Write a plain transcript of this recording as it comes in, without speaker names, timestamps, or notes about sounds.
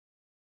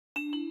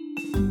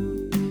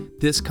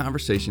This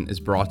conversation is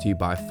brought to you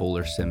by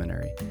Fuller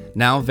Seminary.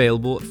 Now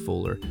available at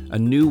Fuller, a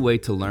new way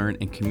to learn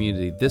in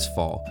community this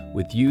fall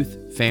with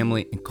youth,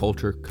 family, and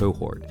culture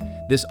cohort.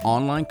 This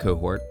online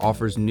cohort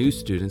offers new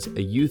students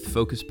a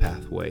youth-focused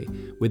pathway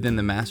within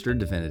the Master of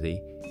Divinity,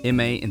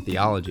 MA in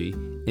Theology,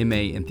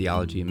 MA in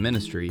Theology and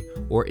Ministry,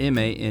 or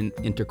MA in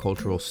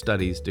Intercultural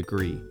Studies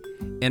degree.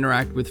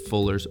 Interact with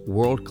Fuller's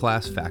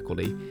world-class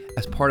faculty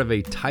as part of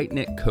a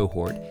tight-knit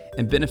cohort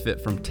and benefit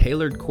from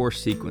tailored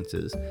course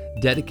sequences,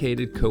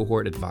 dedicated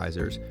cohort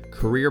advisors,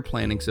 career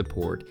planning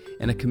support,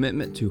 and a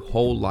commitment to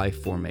whole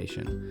life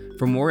formation.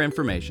 For more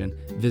information,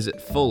 visit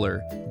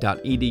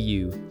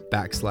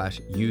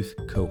fuller.edu/youth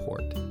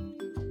cohort.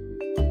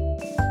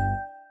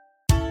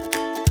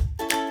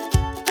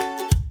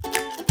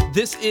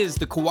 This is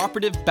the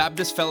Cooperative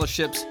Baptist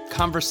Fellowship's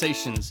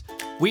Conversations.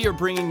 We are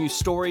bringing you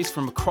stories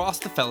from across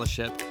the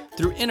fellowship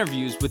through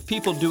interviews with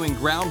people doing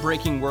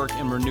groundbreaking work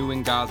in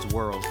renewing God's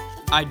world.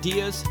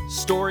 Ideas,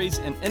 stories,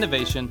 and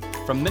innovation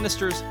from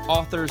ministers,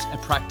 authors, and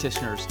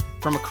practitioners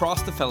from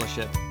across the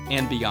fellowship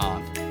and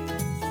beyond.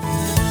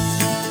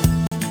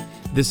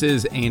 This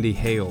is Andy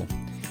Hale.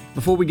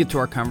 Before we get to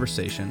our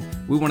conversation,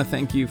 we want to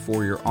thank you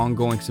for your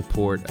ongoing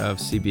support of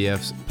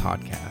CBF's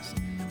podcast.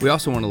 We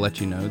also want to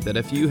let you know that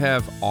if you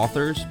have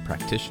authors,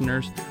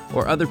 practitioners,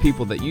 or other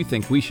people that you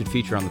think we should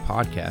feature on the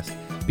podcast,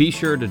 be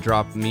sure to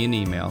drop me an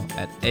email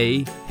at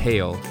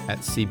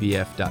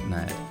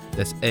ahale@cbf.net.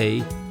 That's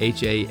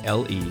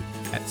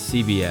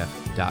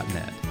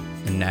AHALE@cbf.net.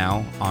 And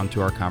now, on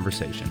to our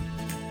conversation.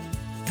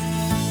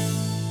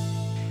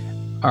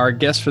 Our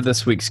guest for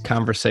this week's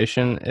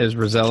conversation is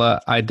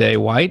Rosella Ide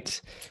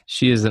White.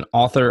 She is an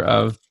author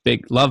of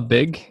Love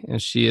Big,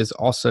 and she is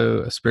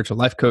also a spiritual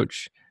life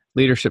coach,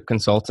 leadership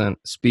consultant,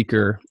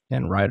 speaker,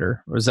 and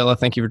writer. Rosella,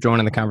 thank you for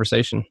joining the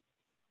conversation.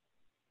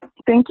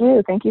 Thank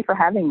you. Thank you for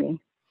having me.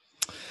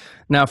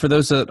 Now, for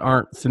those that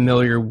aren't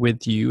familiar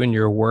with you and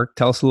your work,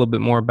 tell us a little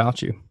bit more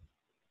about you.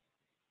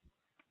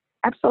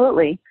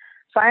 Absolutely.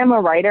 So I am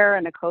a writer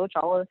and a coach,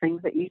 all of the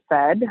things that you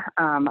said.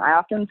 I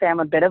often say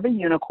I'm a bit of a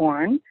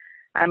unicorn.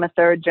 I'm a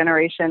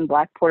third-generation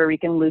Black Puerto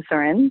Rican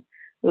Lutheran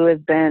who has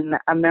been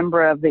a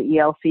member of the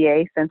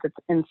ELCA since its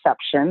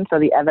inception, so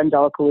the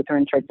Evangelical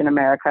Lutheran Church in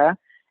America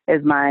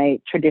is my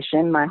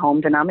tradition, my home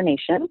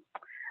denomination.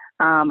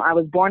 I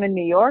was born in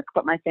New York,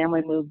 but my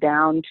family moved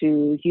down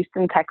to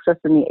Houston, Texas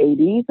in the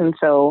 80s. And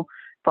so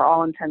for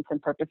all intents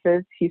and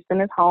purposes,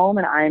 Houston is home,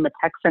 and I am a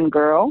Texan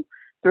girl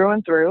through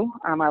and through.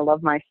 I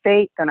love my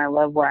state and I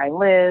love where I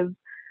live.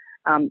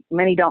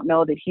 Many don't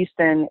know that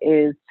Houston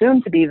is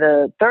soon to be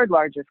the third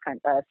largest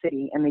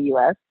city in the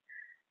U.S.,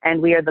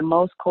 and we are the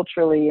most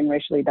culturally and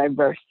racially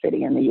diverse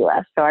city in the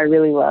U.S. So I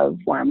really love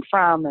where I'm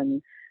from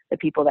and the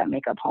people that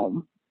make up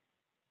home.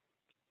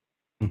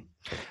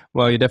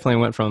 Well, you definitely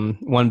went from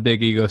one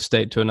big ego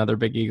state to another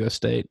big ego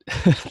state.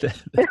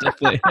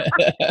 Definitely.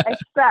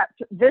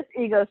 Except this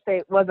ego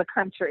state was a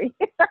country.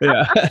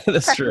 Yeah, that's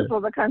Texas true.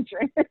 was a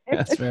country.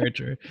 That's very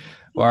true.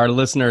 Well, our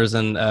listeners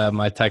and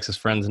my Texas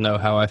friends know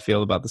how I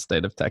feel about the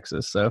state of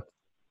Texas. So,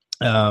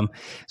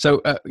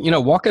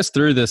 walk us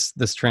through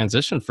this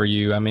transition for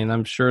you. I mean,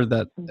 I'm sure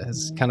that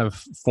has kind of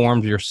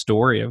formed your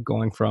story of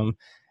going from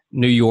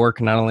New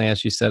York, not only,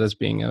 as you said, as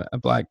being a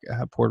Black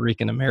Puerto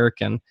Rican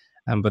American,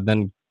 but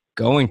then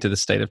going to the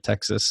state of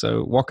Texas.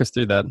 So walk us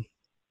through that.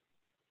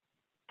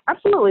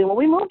 Absolutely. Well,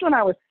 we moved when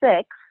I was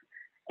 6,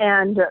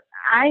 and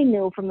I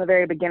knew from the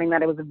very beginning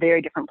that it was a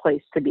very different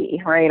place to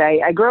be, right?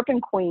 I grew up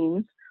in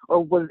Queens,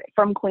 or was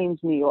from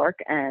Queens, New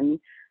York, and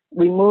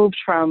we moved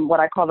from what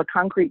I call the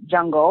concrete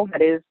jungle,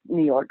 that is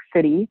New York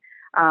City,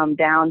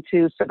 down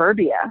to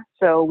suburbia.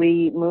 So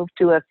we moved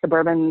to a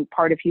suburban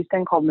part of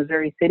Houston called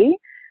Missouri City,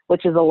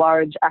 which is a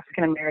large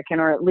African-American,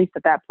 or at least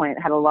at that point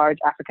had a large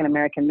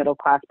African-American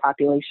middle-class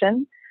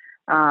population.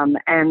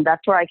 And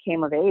that's where I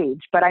came of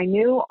age. But I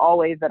knew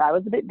always that I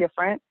was a bit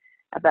different.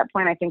 At that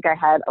point, I think I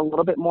had a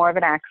little bit more of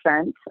an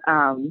accent.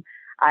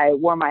 I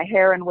wore my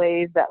hair in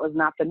ways that was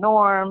not the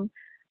norm.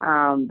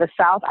 The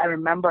South, I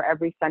remember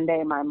every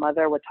Sunday my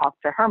mother would talk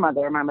to her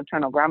mother, my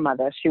maternal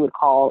grandmother. She would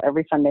call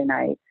every Sunday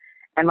night.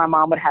 And my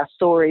mom would have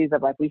stories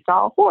of, like, we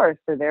saw a horse,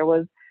 or there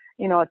was,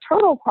 a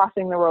turtle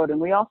crossing the road, and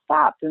we all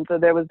stopped. And so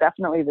there was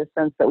definitely this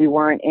sense that we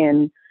weren't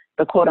in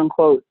the quote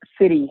unquote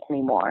city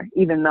anymore,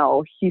 even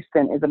though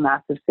Houston is a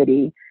massive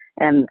city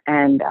and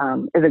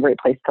is a great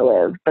place to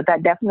live. But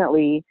that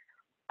definitely,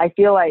 I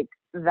feel like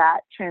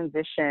that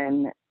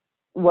transition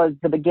was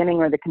the beginning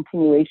or the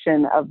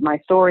continuation of my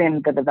story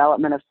and the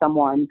development of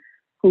someone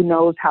who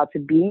knows how to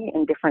be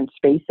in different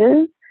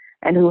spaces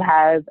and who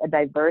has a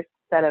diverse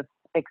set of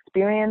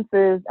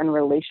experiences and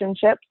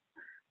relationships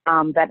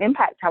that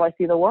impact how I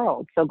see the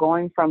world. So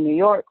going from New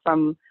York,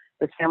 from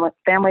this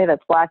family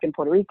that's Black and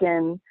Puerto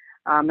Rican,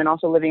 and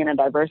also living in a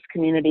diverse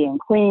community in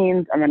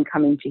Queens, and then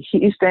coming to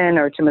Houston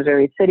or to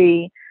Missouri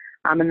City,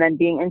 and then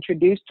being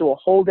introduced to a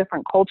whole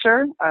different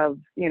culture of,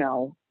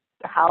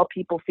 how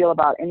people feel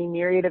about any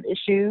myriad of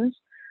issues.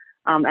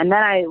 And then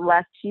I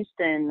left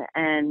Houston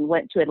and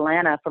went to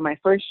Atlanta for my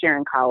first year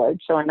in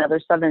college, so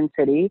another southern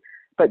city,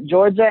 But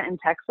Georgia and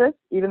Texas,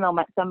 even though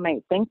some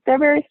may think they're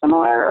very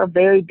similar, are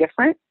very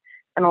different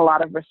in a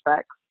lot of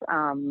respects.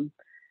 And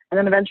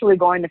then eventually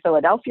going to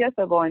Philadelphia,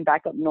 so going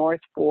back up north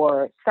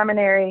for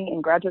seminary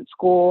and graduate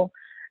school,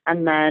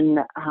 and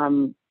then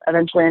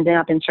eventually ending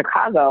up in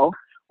Chicago,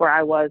 where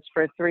I was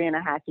for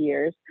 3.5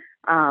 years,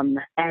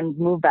 and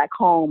moved back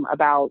home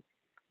about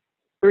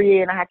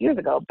 3.5 years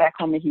ago, back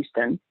home to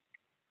Houston.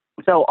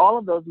 So all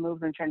of those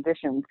moves and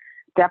transitions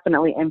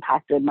definitely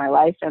impacted my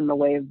life and the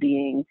way of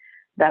being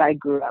that I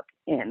grew up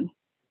in.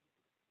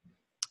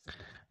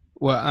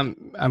 Well,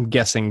 I'm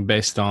guessing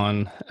based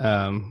on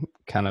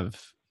kind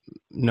of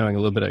knowing a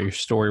little bit of your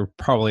story, we're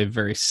probably a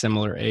very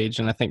similar age,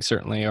 and I think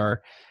certainly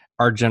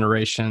our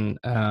generation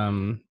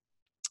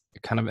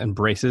kind of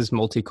embraces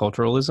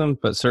multiculturalism,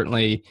 but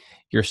certainly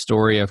your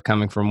story of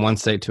coming from one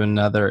state to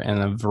another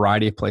and a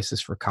variety of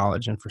places for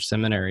college and for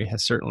seminary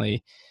has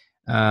certainly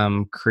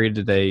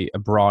created a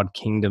broad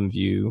kingdom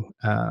view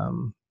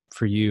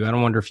for you. I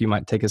don't wonder if you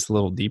might take us a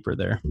little deeper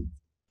there.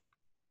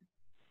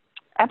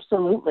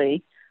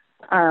 Absolutely.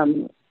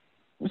 So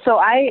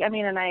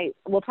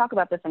we'll talk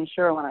about this, I'm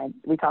sure, when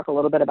we talk a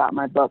little bit about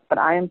my book, but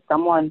I am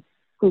someone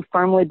who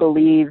firmly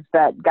believes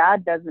that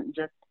God doesn't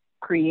just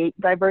create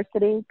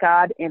diversity.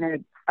 God in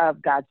and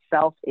of God's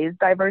self is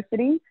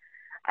diversity.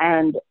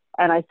 And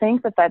I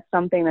think that that's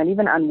something that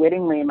even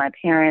unwittingly my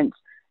parents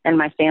and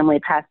my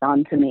family passed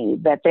on to me,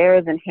 that there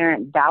is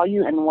inherent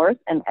value and worth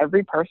in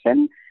every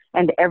person,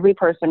 and every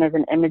person is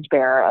an image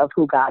bearer of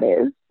who God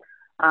is,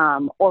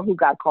 or who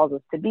God calls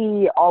us to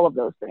be, all of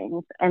those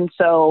things. And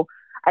so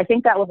I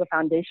think that was a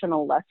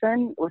foundational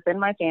lesson within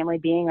my family,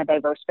 being a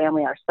diverse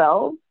family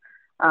ourselves.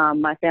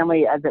 My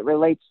family, as it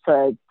relates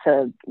to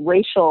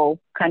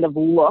racial kind of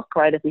look,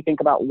 right? If we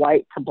think about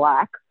white to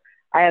black,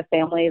 I have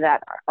family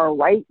that are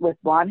white with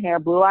blonde hair,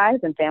 blue eyes,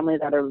 and family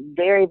that are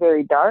very,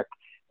 very dark,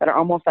 that are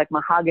almost like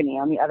mahogany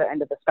on the other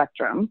end of the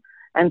spectrum.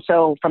 And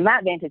so from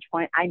that vantage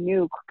point, I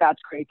knew God's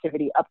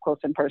creativity up close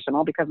and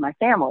personal, because my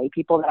family,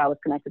 people that I was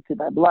connected to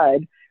by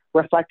blood,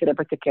 reflected a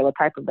particular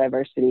type of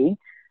diversity.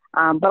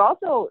 But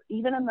also,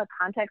 even in the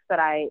context that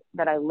I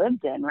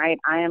lived in, right?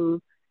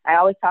 I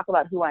always talk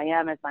about who I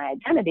am as my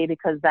identity,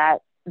 because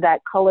that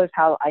colors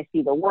how I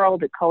see the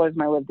world. It colors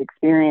my lived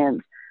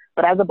experience.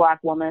 But as a Black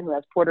woman who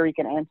has Puerto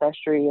Rican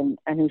ancestry and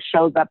who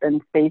shows up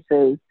in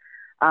spaces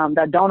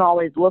that don't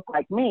always look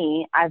like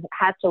me, I've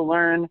had to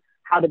learn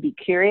how to be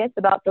curious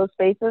about those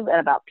spaces and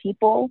about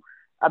people,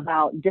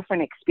 about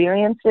different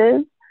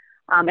experiences.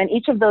 And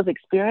each of those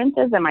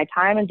experiences and my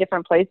time in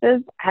different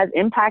places has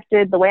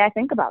impacted the way I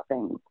think about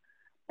things.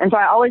 And so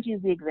I always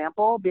use the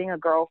example, being a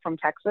girl from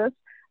Texas,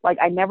 like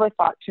I never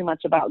thought too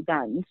much about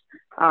guns,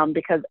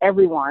 because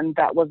everyone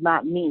that was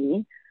not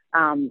me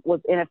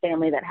was in a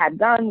family that had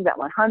guns, that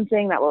went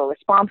hunting, that were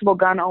responsible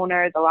gun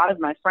owners. A lot of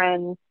my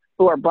friends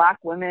who are Black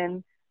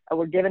women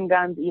were given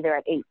guns either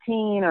at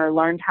 18 or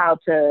learned how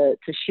to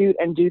shoot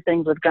and do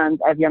things with guns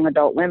as young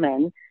adult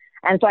women.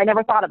 And so I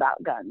never thought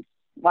about guns,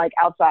 like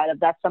outside of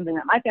that's something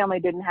that my family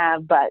didn't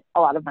have, but a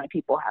lot of my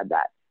people had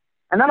that.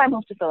 And then I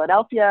moved to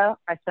Philadelphia.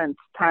 I spent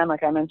time,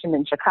 like I mentioned,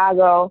 in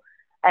Chicago,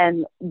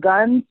 and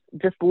guns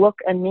just look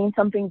and mean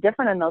something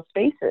different in those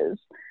spaces.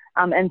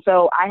 And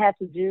so I had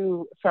to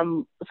do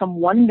some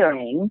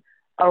wondering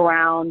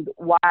around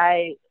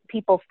why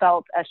people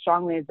felt as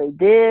strongly as they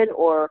did,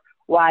 or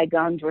why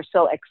guns were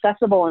so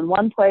accessible in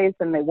one place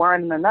and they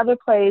weren't in another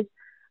place.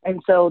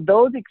 And so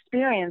those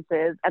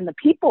experiences and the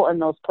people in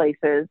those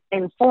places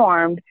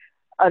informed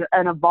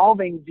an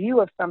evolving view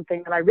of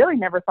something that I really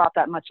never thought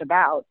that much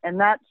about. And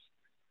that's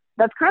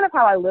kind of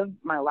how I live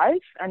my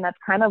life. And that's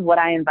kind of what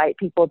I invite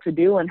people to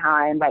do, and how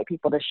I invite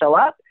people to show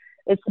up,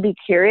 is to be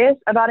curious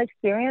about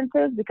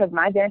experiences, because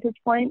my vantage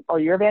point or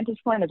your vantage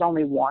point is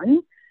only one.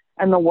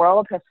 And the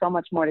world has so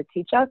much more to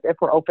teach us if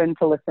we're open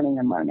to listening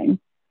and learning.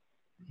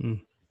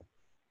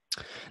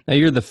 Now,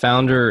 you're the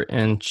founder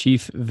and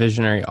chief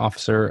visionary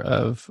officer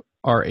of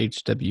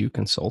RHW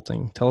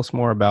Consulting. Tell us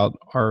more about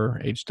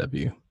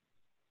RHW.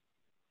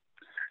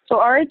 So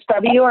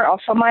RHW are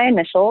also my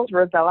initials,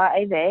 Rosella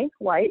Ave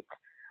White.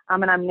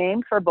 And I'm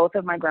named for both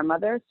of my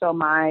grandmothers. So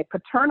my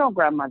paternal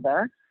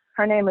grandmother,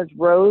 her name is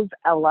Rose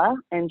Ella,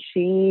 and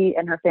she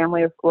and her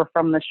family were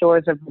from the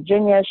shores of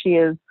Virginia. She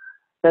is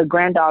the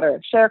granddaughter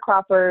of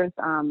sharecroppers,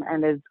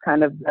 and is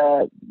kind of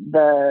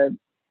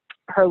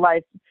her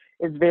life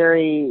is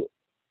very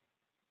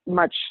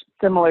much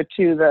similar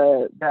to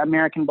the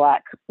American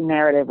Black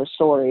narrative or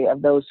story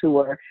of those who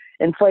were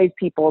enslaved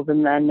peoples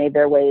and then made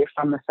their way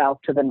from the South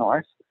to the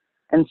North.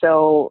 And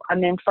so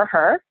I'm named for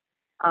her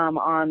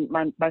on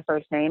my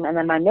first name. And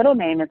then my middle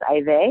name is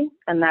Ave,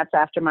 and that's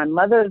after my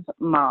mother's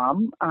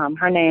mom.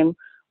 Her name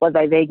was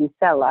Ave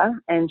Gisela,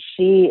 and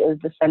she is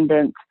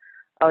descended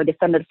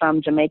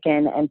from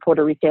Jamaican and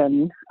Puerto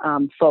Rican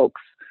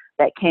folks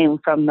that came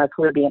from the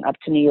Caribbean up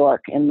to New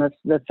York in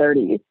the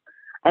 30s.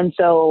 And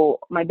so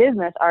my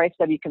business,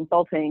 RHW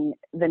Consulting,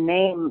 the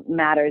name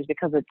matters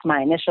because it's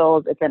my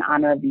initials. It's in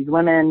honor of these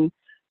women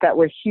that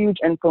were huge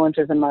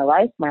influences in my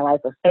life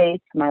of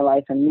faith, my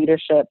life in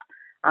leadership.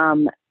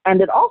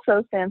 And it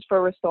also stands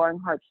for Restoring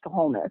Hearts to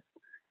Wholeness.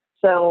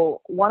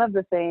 So one of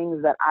the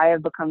things that I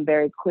have become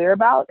very clear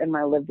about in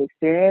my lived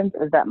experience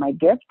is that my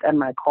gift and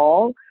my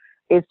call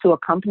is to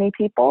accompany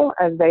people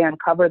as they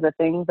uncover the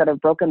things that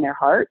have broken their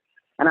heart.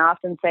 And I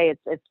often say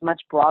it's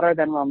much broader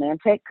than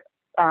romantic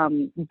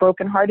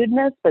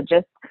brokenheartedness, but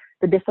just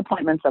the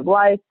disappointments of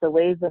life, the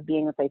ways of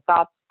being that they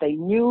thought they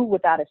knew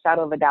without a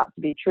shadow of a doubt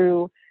to be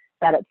true,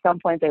 that at some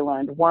point they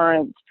learned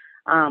weren't.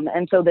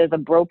 And so there's a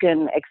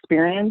broken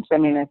experience. I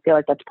mean, I feel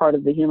like that's part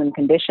of the human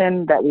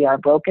condition, that we are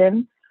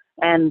broken,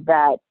 and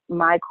that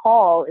my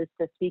call is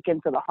to speak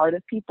into the heart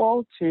of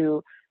people,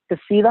 to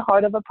see the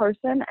heart of a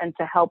person and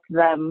to help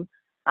them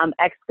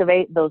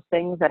excavate those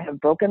things that have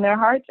broken their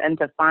hearts and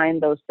to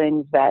find those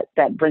things that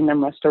bring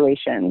them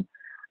restoration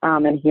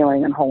and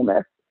healing and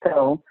wholeness.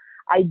 So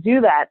I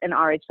do that in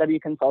RHW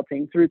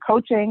Consulting through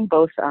coaching,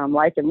 both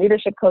life and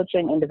leadership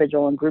coaching,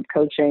 individual and group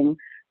coaching,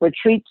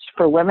 retreats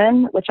for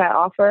women, which I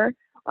offer,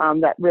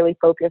 that really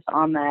focus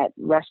on that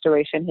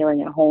restoration,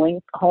 healing, and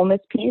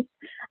wholeness piece,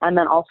 and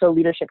then also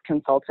leadership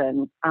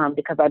consulting,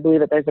 because I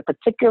believe that there's a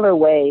particular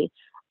way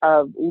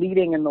of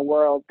leading in the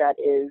world that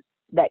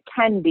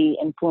can be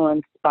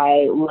influenced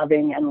by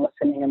loving and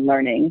listening and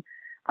learning.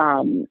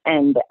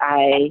 And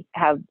I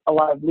have a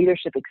lot of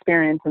leadership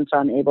experience, and so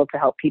I'm able to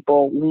help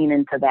people lean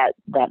into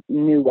that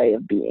new way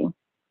of being.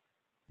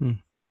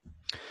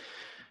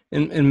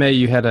 In May,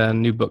 you had a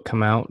new book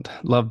come out,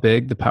 Love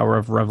Big, The Power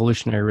of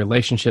Revolutionary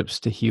Relationships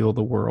to Heal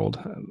the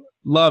World.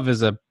 Love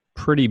is a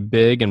pretty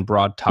big and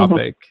broad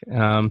topic.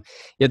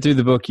 Yet through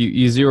the book,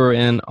 you zero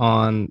in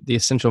on the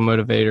essential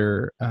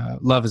motivator.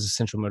 Love is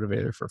essential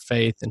motivator for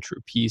faith and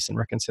true peace and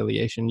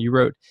reconciliation. You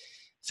wrote,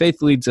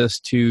 faith leads us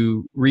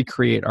to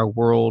recreate our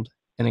world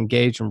and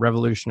engage in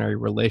revolutionary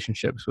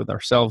relationships with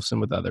ourselves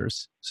and with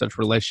others. Such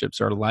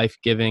relationships are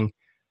life-giving,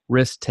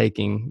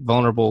 risk-taking,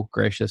 vulnerable,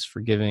 gracious,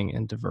 forgiving,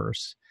 and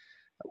diverse.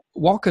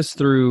 Walk us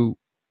through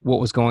what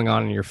was going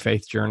on in your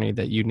faith journey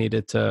that you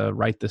needed to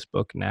write this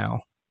book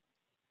now.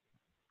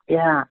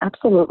 Yeah,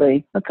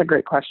 absolutely. That's a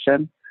great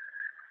question.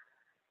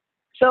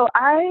 So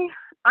I'm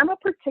a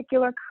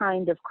particular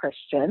kind of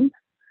Christian,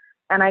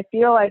 and I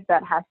feel like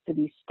that has to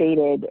be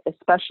stated,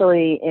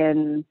 especially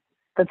in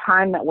the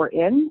time that we're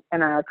in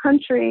our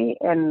country,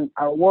 in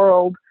our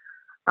world.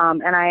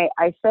 And I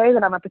say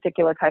that I'm a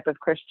particular type of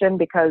Christian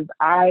because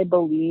I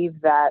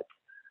believe that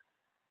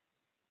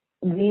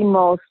the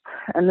most,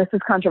 and this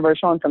is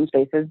controversial in some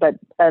spaces, but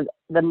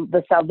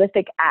the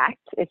salvific act,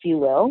 if you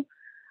will,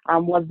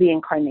 was the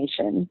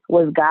incarnation,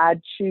 was God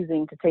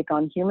choosing to take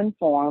on human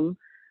form,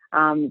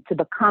 to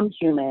become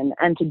human,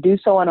 and to do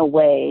so in a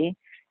way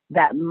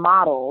that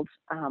modeled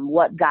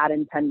what God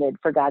intended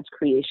for God's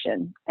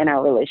creation and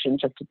our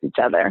relationships with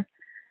each other.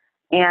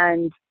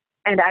 And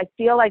I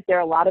feel like there are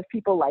a lot of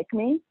people like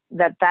me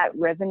that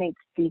resonates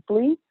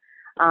deeply.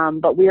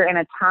 But we are in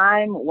a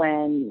time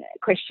when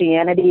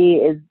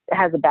Christianity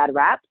has a bad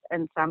rap,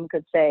 and some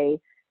could say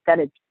that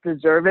it's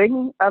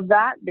deserving of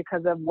that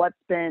because of what's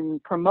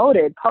been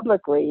promoted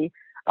publicly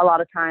a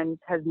lot of times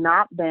has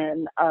not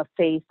been a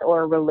faith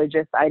or a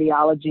religious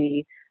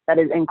ideology that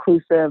is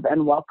inclusive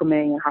and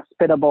welcoming and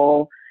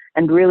hospitable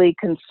and really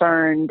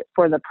concerned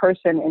for the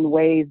person in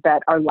ways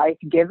that are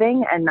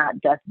life-giving and not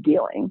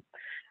death-dealing.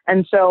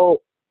 And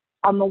so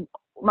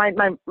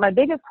my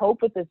biggest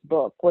hope with this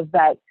book was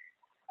that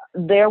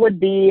there would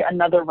be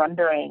another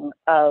rendering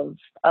of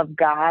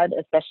God,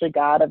 especially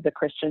God of the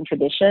Christian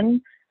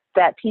tradition,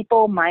 that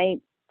people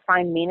might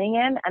find meaning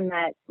in and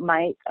that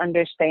might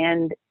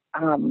understand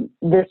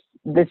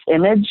this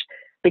image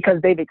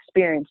because they've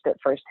experienced it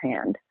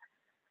firsthand.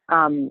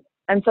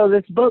 And so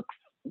this book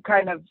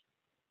kind of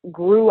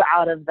grew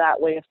out of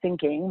that way of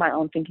thinking, my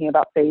own thinking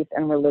about faith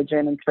and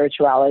religion and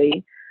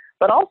spirituality,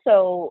 but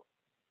also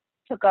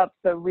took up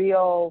the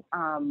real,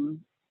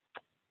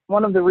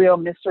 one of the real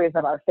mysteries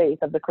of our faith,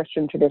 of the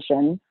Christian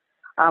tradition,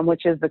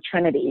 which is the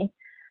Trinity.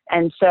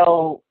 And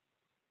so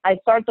I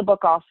start the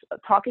book off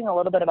talking a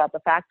little bit about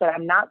the fact that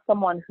I'm not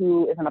someone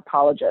who is an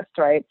apologist,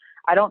 right?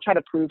 I don't try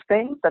to prove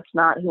things. That's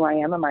not who I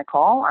am in my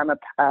call. I'm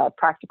a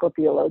practical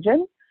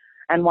theologian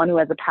and one who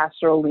has a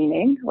pastoral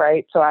leaning,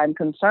 right? So I'm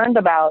concerned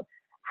about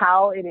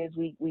how it is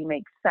we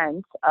make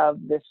sense of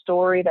the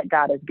story that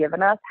God has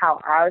given us, how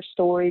our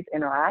stories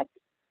interact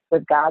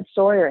with God's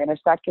story or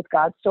intersect with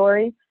God's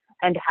story,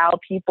 and how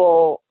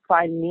people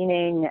find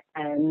meaning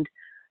and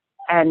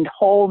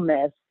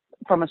wholeness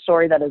from a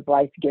story that is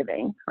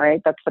life-giving,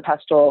 right? That's the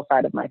pastoral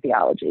side of my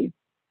theology.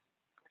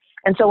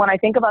 And so when I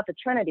think about the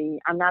Trinity,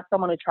 I'm not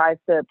someone who tries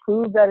to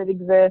prove that it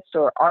exists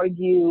or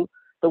argue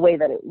the way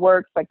that it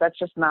works. Like, that's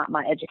just not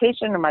my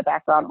education or my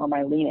background or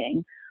my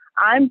leaning.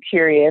 I'm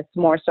curious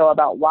more so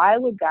about why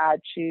would God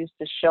choose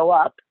to show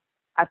up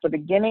at the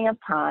beginning of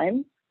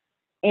time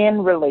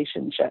in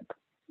relationship,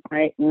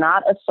 right?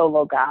 Not a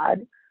solo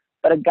God,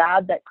 but a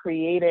God that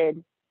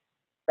created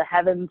the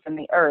heavens and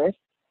the earth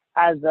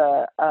as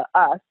a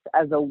us,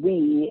 as a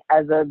we,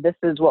 as a this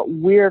is what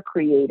we're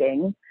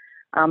creating,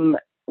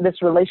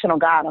 this relational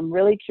God. I'm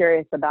really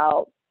curious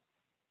about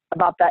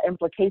the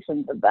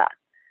implications of that.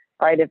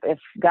 right? If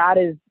God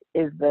is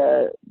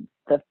the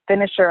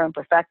finisher and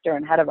perfecter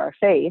and head of our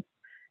faith,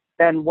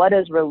 then what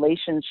does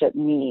relationship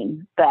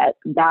mean that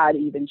God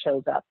even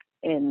shows up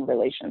in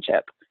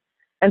relationship?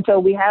 And so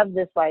we have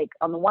this, like,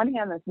 on the one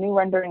hand, this new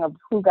rendering of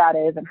who God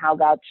is and how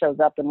God shows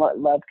up and what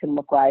love can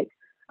look like.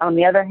 On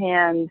the other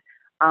hand,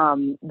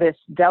 this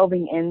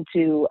delving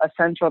into a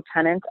central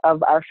tenet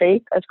of our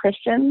faith as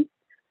Christians,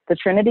 the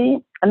Trinity.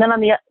 And then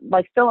on the,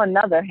 like, still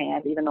another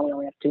hand, even though we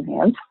only have two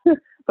hands,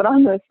 but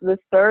on this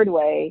third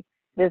way,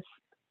 this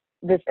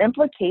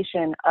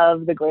implication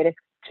of the greatest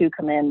two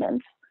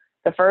commandments.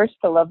 The first,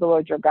 to love the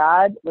Lord your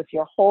God with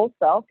your whole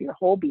self, your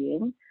whole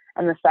being.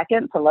 And the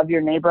second, to love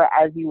your neighbor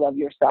as you love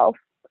yourself.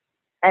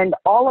 And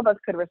all of us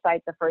could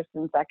recite the first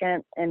and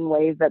second in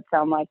ways that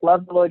sound like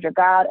love the Lord your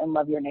God and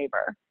love your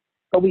neighbor.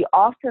 But we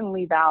often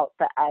leave out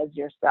the as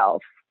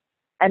yourself.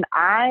 And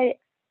I,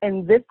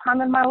 in this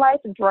time in my life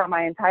and throughout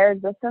my entire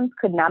existence,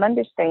 could not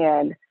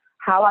understand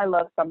how I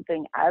love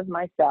something as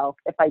myself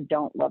if I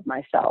don't love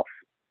myself.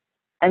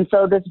 And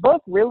so this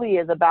book really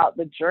is about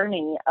the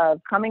journey of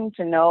coming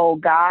to know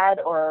God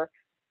or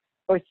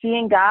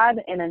seeing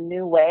God in a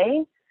new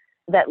way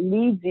that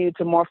leads you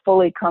to more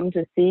fully come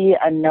to see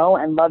and know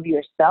and love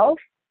yourself,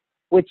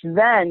 which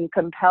then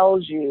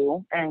compels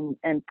you and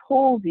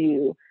pulls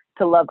you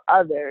to love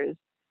others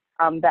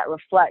that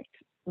reflect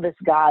this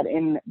God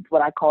in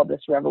what I call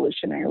this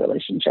revolutionary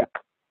relationship.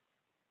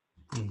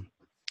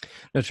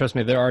 No, trust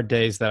me, there are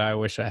days that I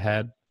wish I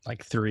had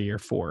like 3 or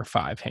 4 or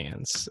 5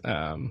 hands.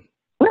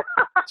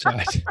 So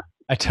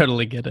I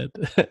totally get it.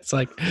 It's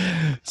like,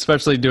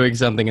 especially doing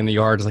something in the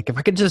yard, it's like, if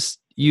I could just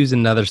use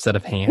another set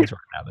of hands right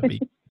now, that'd be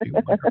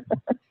wonderful.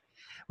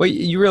 Well,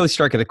 you really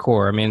strike at the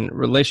core. I mean,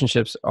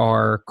 relationships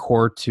are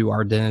core to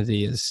our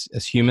identity as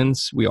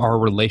humans. We are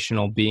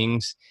relational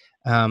beings.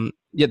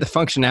 Yet the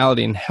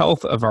functionality and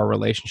health of our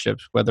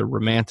relationships, whether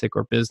romantic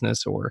or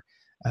business or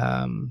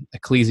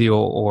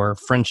ecclesial or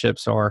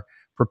friendships, are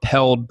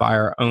propelled by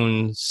our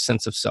own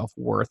sense of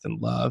self-worth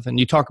and love. And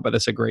you talk about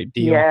this a great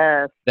deal,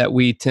 yes. that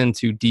we tend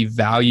to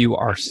devalue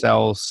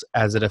ourselves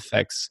as it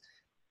affects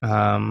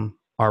our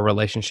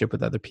relationship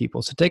with other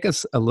people. So take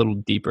us a little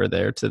deeper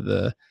there to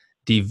the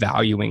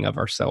devaluing of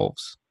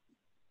ourselves.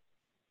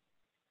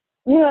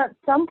 Yeah, at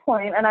some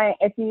point, and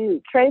if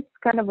you trace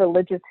kind of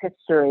religious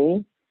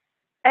history,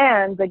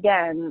 and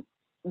again,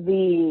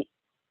 the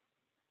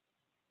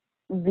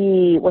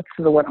what's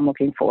the word I'm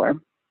looking for?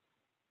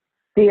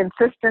 The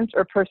insistent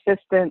or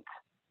persistent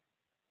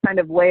kind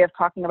of way of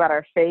talking about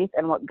our faith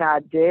and what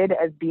God did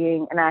as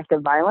being an act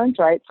of violence,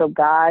 right? So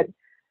God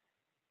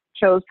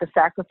chose to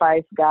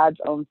sacrifice God's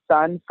own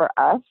son for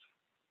us.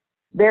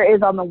 There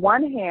is, on the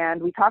one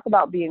hand, we talk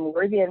about being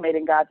worthy and made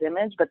in God's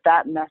image, but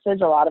that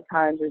message a lot of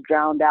times is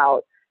drowned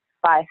out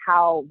by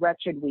how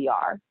wretched we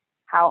are,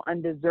 how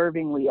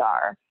undeserving we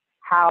are,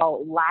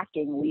 how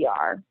lacking we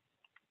are.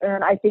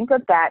 And I think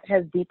that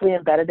has deeply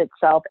embedded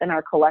itself in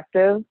our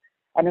collective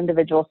and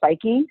individual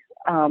psyche,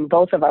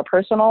 both of our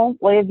personal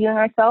way of viewing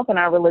ourselves and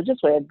our religious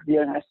way of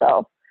viewing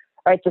ourselves.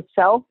 Right? The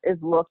self is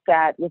looked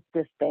at with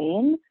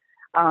disdain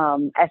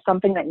as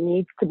something that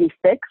needs to be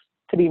fixed,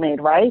 to be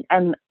made right.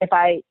 And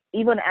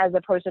even as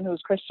a person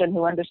who's Christian,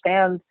 who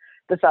understands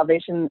the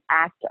salvation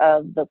act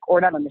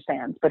or not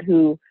understands, but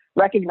who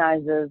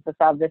recognizes the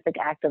salvific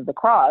act of the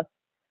cross,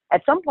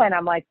 at some point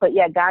I'm like, but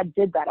yeah, God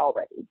did that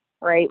already,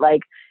 right?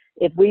 Like,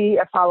 if we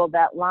follow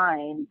that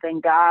line, then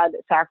God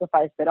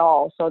sacrificed it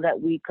all so that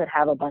we could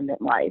have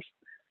abundant life.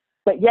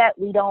 But yet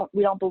we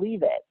don't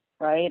believe it,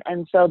 right?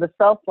 And so the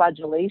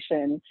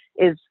self-flagellation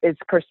is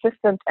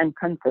persistent and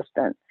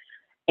consistent.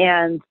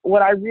 And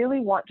what I really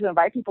want to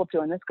invite people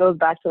to, and this goes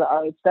back to the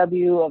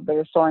RHW of the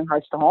Restoring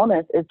Hearts to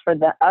Wholeness, is for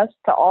us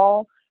to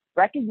all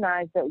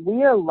recognize that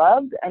we are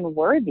loved and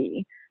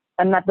worthy,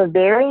 and that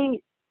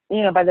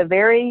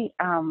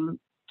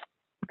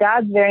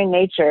God's very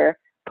nature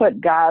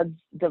put God's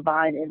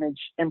divine image,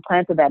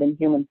 implanted that in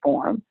human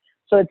form.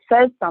 So it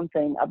says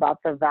something about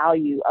the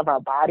value of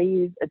our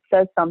bodies. It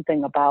says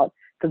something about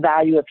the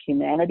value of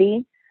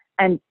humanity.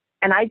 And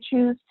I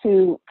choose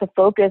to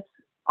focus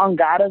on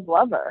God as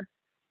lover,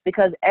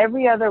 because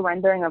every other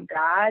rendering of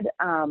God,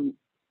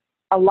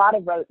 a lot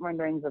of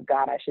renderings of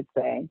God, I should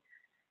say,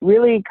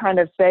 really kind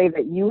of say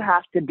that you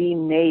have to be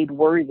made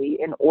worthy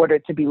in order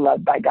to be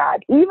loved by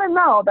God. Even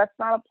though that's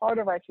not a part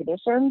of our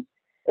traditions,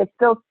 it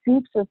still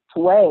seeps its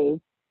way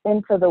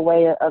into the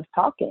way of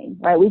talking,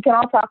 right? We can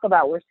all talk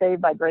about we're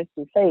saved by grace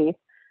through faith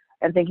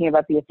and thinking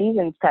about the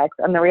Ephesians text.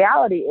 And the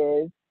reality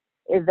is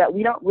that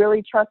we don't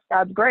really trust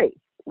God's grace.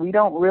 We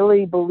don't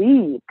really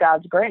believe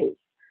God's grace.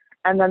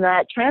 And then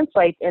that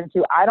translates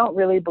into, I don't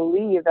really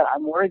believe that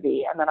I'm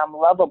worthy and that I'm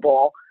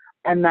lovable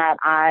and that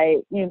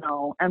I,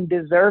 am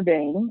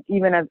deserving,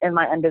 even in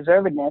my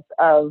undeservedness,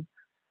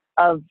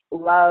 of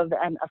love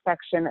and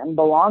affection and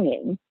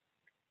belonging.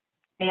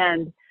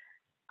 And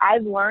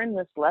I've learned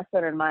this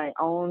lesson in my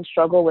own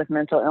struggle with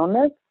mental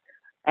illness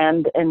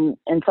and in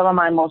some of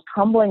my most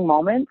humbling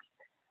moments,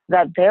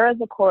 that there is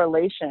a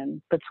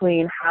correlation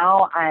between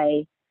how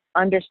I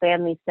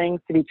understand these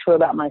things to be true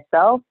about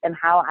myself and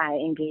how I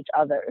engage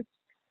others,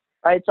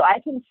 right? So I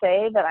can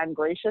say that I'm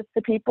gracious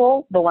to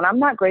people, but when I'm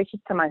not gracious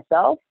to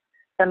myself,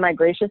 then my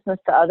graciousness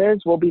to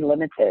others will be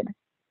limited,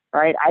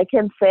 right? I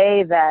can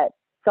say that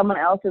someone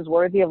else is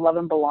worthy of love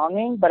and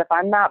belonging, but if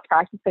I'm not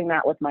practicing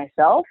that with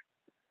myself,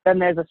 then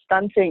there's a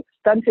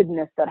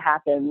stuntedness that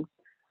happens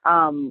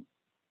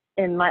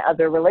in my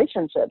other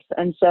relationships.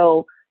 And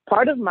so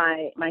part of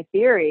my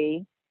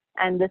theory,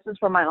 and this is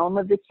from my own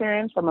lived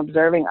experience, from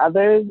observing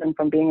others and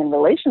from being in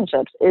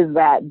relationships, is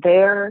that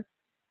there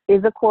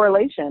is a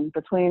correlation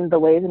between the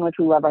ways in which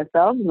we love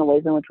ourselves and the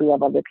ways in which we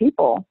love other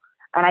people.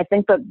 And I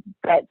think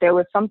that there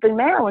was something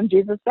there when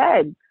Jesus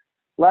said,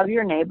 love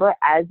your neighbor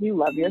as you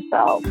love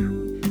yourself.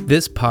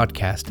 This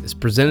podcast is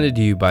presented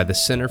to you by the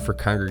Center for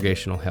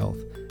Congregational Health.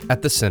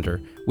 At the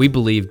Center, we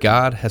believe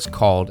God has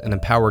called and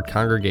empowered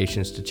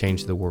congregations to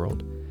change the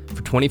world.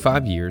 For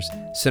 25 years,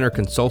 Center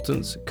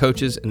consultants,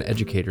 coaches, and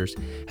educators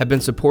have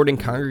been supporting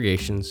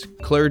congregations,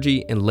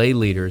 clergy, and lay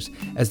leaders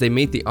as they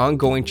meet the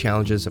ongoing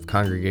challenges of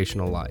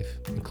congregational life,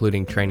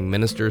 including training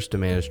ministers to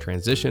manage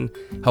transition,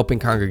 helping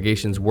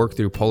congregations work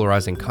through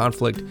polarizing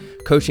conflict,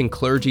 coaching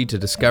clergy to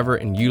discover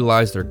and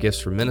utilize their gifts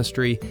for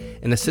ministry,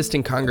 and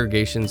assisting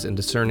congregations in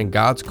discerning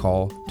God's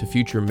call to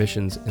future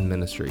missions and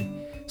ministry.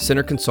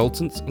 Center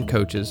consultants and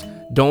coaches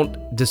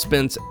don't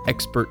dispense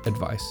expert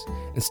advice.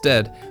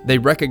 Instead, they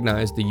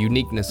recognize the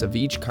uniqueness of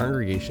each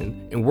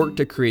congregation and work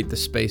to create the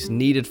space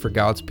needed for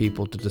God's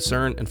people to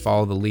discern and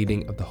follow the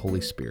leading of the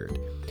Holy Spirit.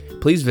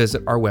 Please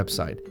visit our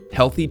website,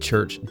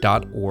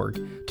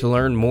 healthychurch.org, to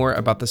learn more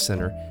about the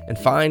Center and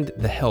find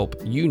the help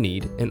you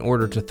need in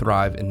order to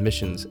thrive in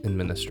missions and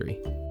ministry.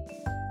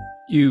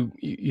 You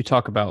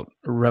talk about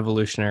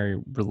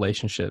revolutionary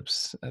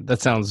relationships.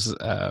 That sounds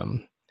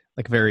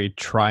like a very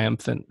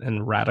triumphant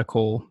and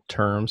radical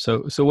term.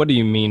 So what do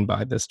you mean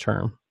by this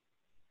term?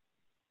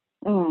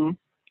 So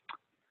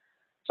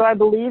I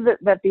believe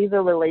that these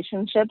are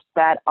relationships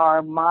that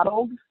are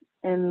modeled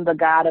in the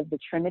God of the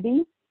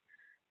Trinity.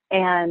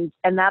 And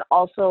that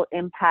also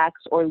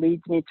impacts or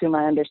leads me to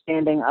my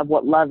understanding of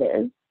what love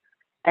is.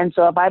 And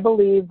so if I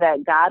believe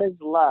that God is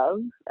love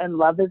and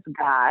love is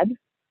God,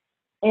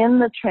 in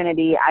the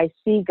Trinity, I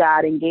see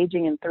God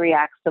engaging in three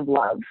acts of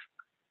love.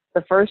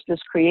 The first is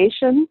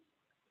creation.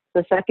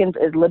 The second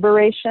is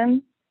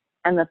liberation,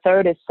 and the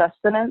third is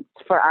sustenance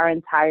for our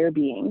entire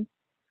being,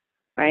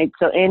 right?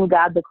 So in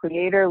God the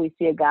Creator, we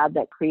see a God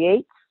that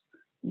creates,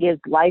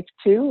 gives life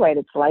to, right?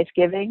 It's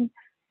life-giving.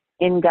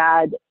 In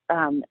God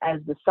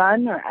as the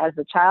Son or as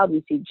the child,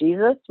 we see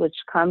Jesus, which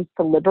comes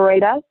to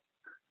liberate us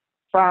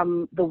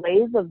from the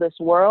ways of this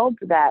world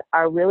that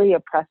are really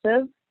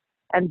oppressive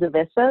and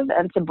divisive,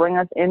 and to bring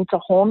us into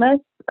wholeness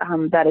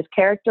that is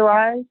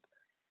characterized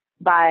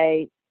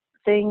by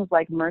things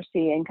like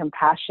mercy and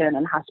compassion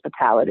and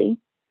hospitality.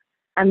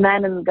 And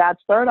then in God's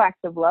third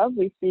act of love,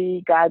 we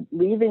see God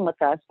leaving with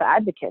us the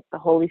advocate, the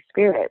Holy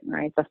Spirit,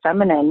 right? The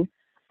feminine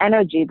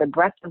energy, the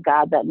breath of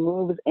God that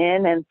moves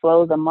in and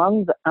flows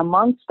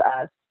amongst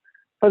us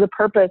for the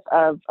purpose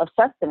of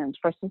sustenance,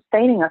 for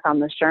sustaining us on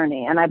this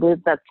journey. And I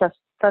believe that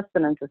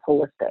sustenance is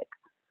holistic.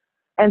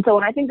 And so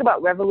when I think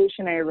about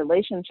revolutionary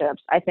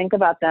relationships, I think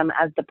about them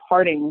as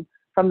departing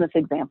from this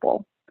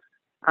example.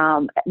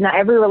 Now,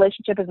 every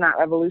relationship is not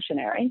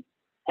revolutionary.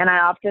 And I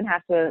often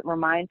have to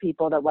remind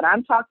people that what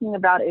I'm talking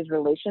about is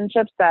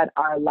relationships that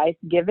are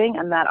life-giving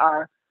and that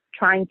are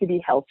trying to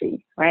be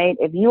healthy, right?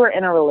 If you are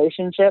in a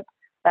relationship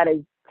that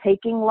is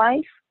taking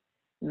life,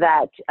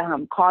 that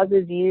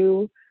causes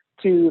you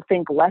to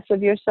think less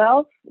of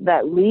yourself,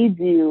 that leads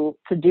you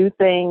to do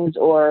things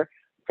or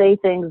say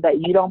things that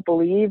you don't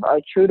believe are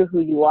true to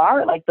who you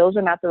are, like those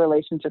are not the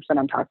relationships that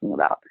I'm talking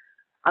about.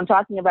 I'm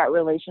talking about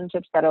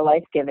relationships that are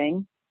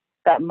life-giving,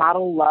 that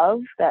model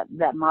love,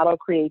 that model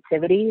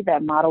creativity,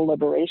 that model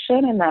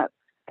liberation, and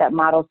that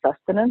model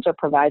sustenance or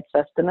provide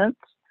sustenance.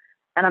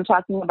 And I'm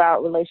talking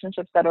about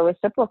relationships that are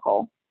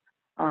reciprocal,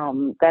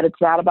 that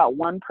it's not about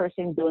one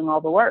person doing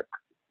all the work.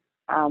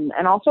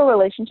 And also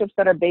relationships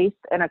that are based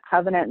in a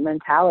covenant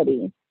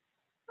mentality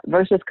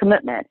versus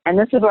commitment. And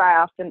this is where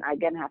I often,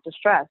 again, have to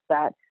stress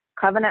that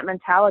covenant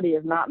mentality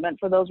is not meant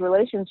for those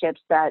relationships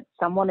that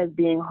someone is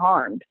being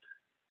harmed,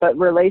 but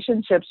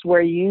relationships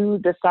where you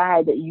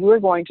decide that you are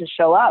going to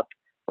show up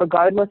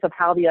regardless of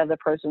how the other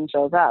person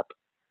shows up.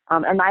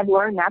 And I've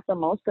learned that the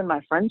most in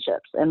my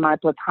friendships, in my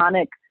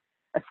platonic,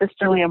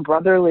 sisterly and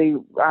brotherly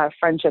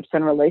friendships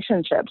and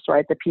relationships,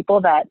 right? The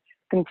people that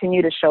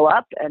continue to show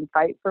up and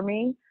fight for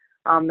me,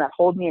 that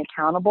hold me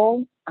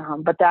accountable,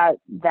 but that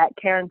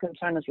care and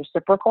concern is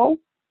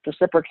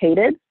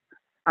reciprocated.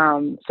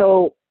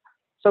 So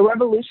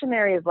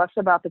revolutionary is less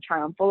about the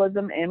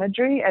triumphalism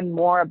imagery and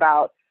more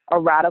about a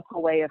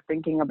radical way of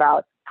thinking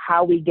about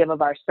how we give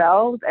of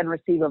ourselves and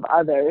receive of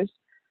others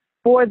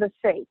for the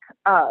sake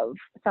of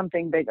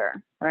something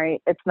bigger,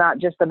 right? It's not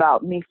just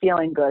about me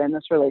feeling good in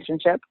this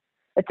relationship.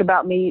 It's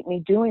about me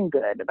doing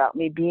good, about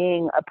me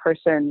being a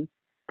person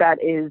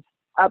that is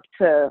up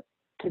to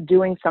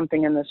doing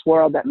something in this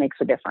world that makes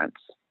a difference.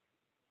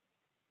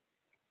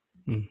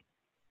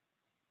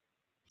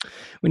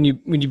 When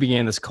you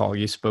began this call,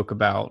 you spoke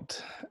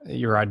about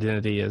your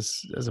identity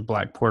as a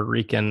Black Puerto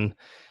Rican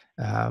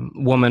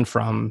woman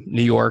from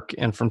New York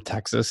and from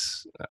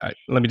Texas.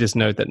 Let me just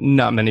note that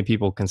not many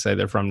people can say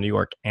they're from New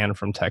York and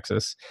from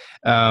Texas.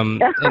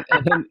 And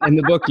in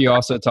the book, you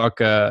also talk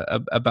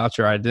about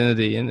your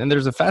identity, and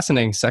there's a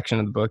fascinating section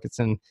of the book. It's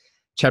in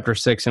chapter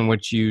 6, in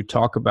which you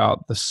talk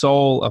about the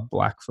soul of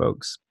Black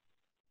folks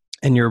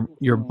and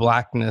your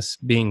Blackness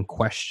being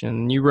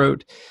questioned. You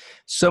wrote,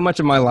 "So much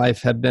of my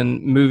life had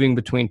been moving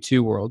between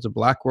two worlds, a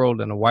Black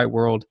world and a white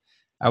world.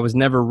 I was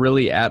never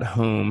really at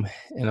home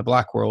in a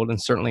Black world, and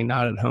certainly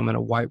not at home in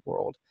a white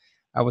world.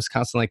 I was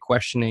constantly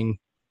questioning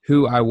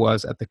who I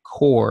was at the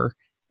core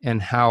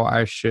and how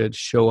I should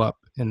show up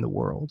in the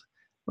world."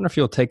 I wonder if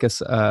you'll take us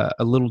a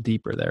little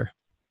deeper there.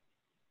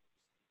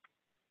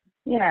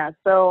 Yeah,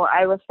 so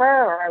I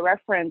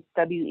reference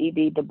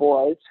W.E.B. Du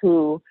Bois,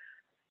 who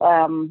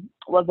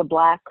was a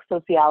Black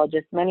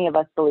sociologist. Many of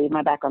us believe,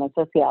 my background is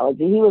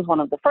sociology, he was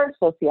one of the first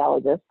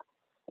sociologists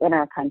in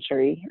our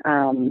country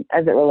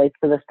as it relates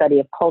to the study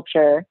of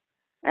culture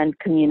and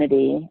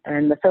community.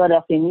 And the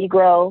Philadelphia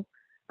Negro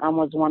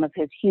was one of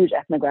his huge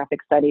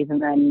ethnographic studies,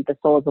 and then The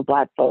Souls of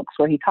Black Folks,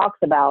 where he talks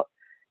about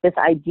this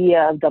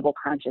idea of double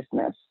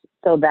consciousness,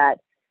 so that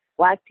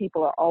Black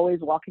people are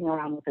always walking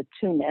around with a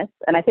two-ness.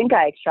 And I think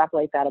I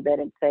extrapolate that a bit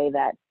and say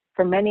that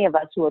for many of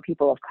us who are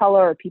people of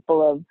color or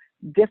people of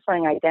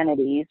differing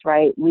identities,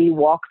 right, we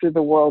walk through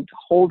the world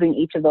holding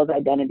each of those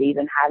identities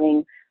and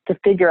having to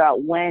figure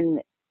out when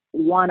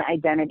one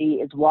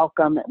identity is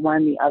welcome,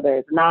 when the other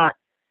is not,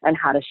 and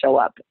how to show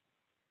up.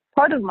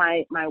 Part of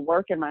my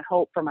work and my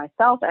hope for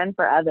myself and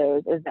for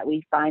others is that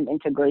we find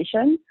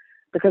integration,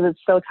 because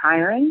it's so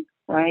tiring,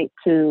 right,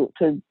 to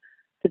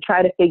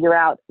try to figure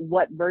out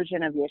what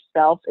version of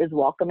yourself is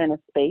welcome in a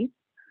space.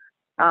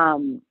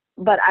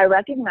 But I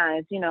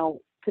recognize,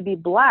 to be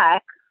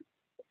Black,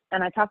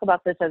 and I talk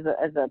about this as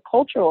a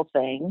cultural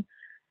thing,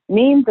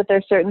 means that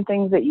there's certain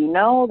things that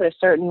there's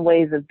certain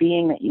ways of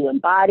being that you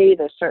embody,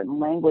 there's certain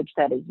language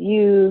that is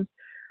used,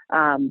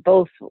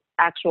 both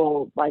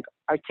actual like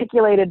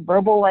articulated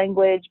verbal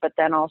language, but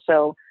then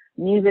also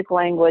music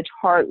language,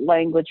 heart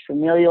language,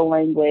 familial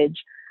language.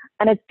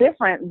 And it's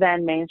different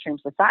than mainstream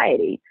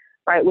society,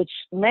 right? Which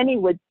many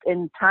would,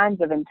 in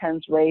times of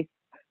intense race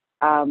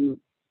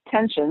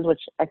tensions,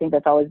 which I think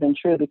that's always been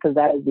true because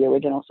that is the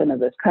original sin of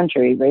this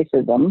country,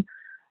 racism,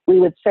 we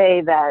would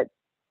say that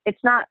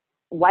it's not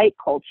white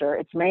culture,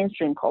 it's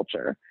mainstream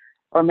culture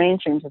or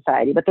mainstream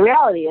society. But the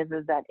reality is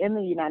that in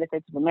the United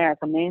States of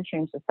America,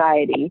 mainstream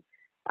society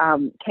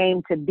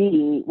came to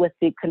be with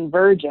the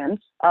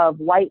convergence of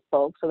white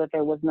folks, so that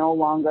there was no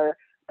longer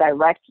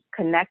direct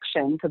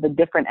connection to the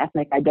different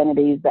ethnic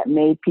identities that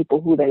made people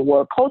who they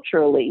were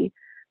culturally,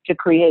 to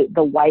create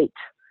the white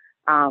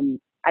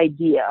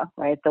idea,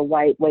 right? The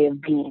white way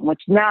of being,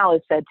 which now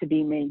is said to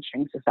be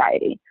mainstream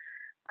society.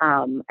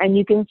 And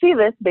you can see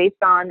this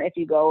based on, if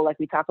you go, like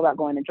we talk about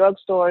going to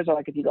drugstores, or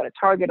like if you go to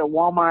Target or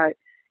Walmart,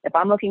 if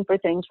I'm looking for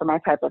things for my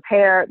type of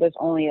hair, there's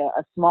only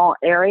a small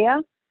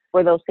area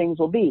where those things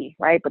will be,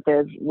 right? But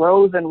there's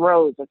rows and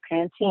rows of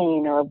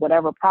Pantene or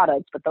whatever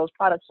products, but those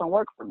products don't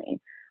work for me.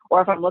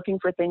 Or if I'm looking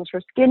for things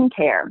for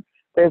skincare,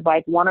 there's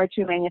like one or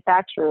two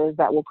manufacturers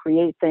that will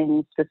create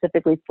things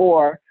specifically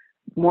for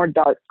more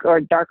dark or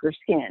darker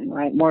skin,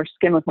 right? More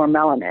skin with more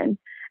melanin.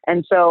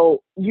 And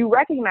so you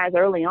recognize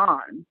early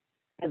on,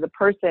 as a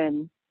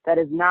person that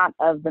is not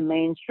of the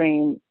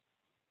mainstream,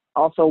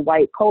 also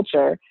white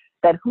culture,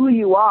 that who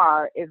you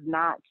are is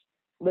not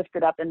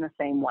lifted up in the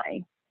same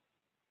way.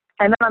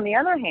 And then on the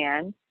other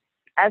hand,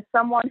 as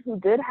someone who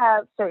did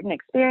have certain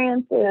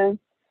experiences,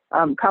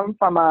 come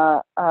from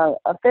a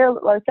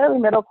fairly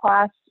middle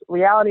class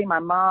reality, my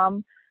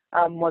mom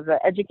was an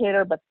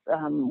educator, but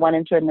went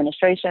into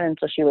administration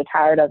until she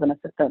retired as an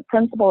assistant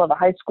principal of a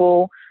high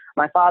school.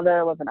 My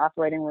father was an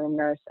operating room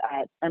nurse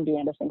at MD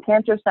Anderson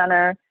Cancer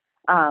Center.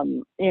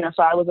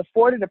 So I was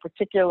afforded a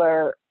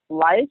particular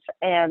life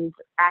and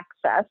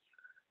access,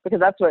 because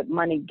that's what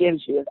money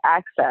gives you, is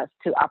access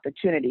to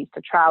opportunities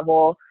to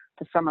travel,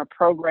 to summer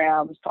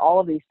programs, to all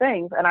of these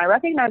things. And I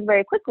recognized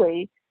very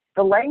quickly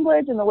the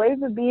language and the ways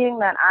of being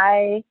that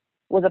I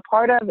was a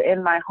part of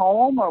in my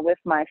home or with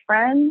my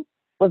friends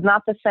was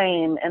not the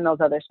same in those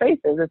other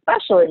spaces,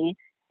 especially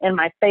in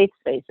my faith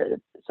spaces.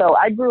 So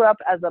I grew up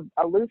as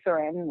a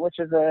Lutheran, which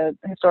is a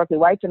historically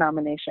white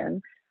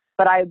denomination,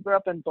 but I grew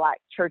up in Black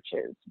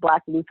churches,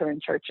 Black Lutheran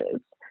churches.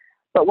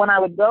 But when I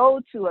would go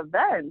to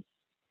events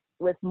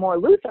with more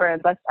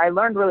Lutherans, I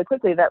learned really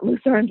quickly that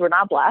Lutherans were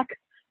not Black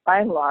by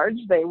and large.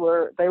 They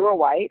were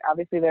white.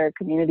 Obviously, there are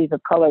communities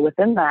of color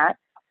within that.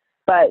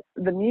 But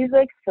the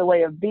music, the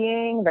way of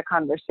being, the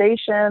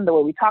conversation, the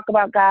way we talk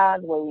about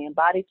God, the way we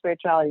embody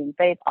spirituality and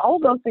faith, all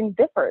of those things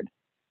differed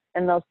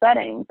in those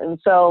settings. And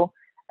so,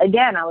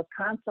 again, I was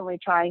constantly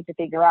trying to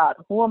figure out,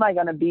 who am I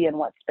going to be in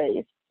what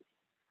space?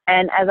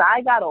 And as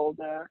I got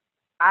older,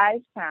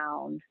 I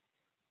found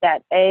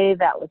that A,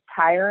 that was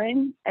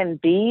tiring,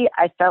 and B,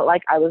 I felt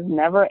like I was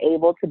never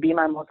able to be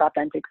my most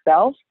authentic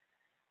self,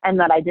 and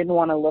that I didn't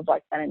want to live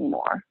like that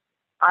anymore.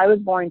 I was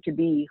going to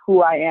be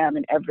who I am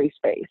in every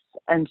space.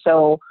 And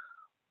so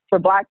for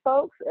Black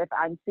folks, if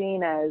I'm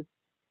seen as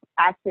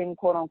acting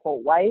quote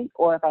unquote white,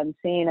 or if I'm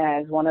seen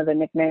as, one of the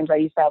nicknames I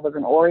used to have was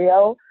an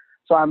Oreo,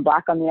 so I'm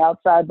Black on the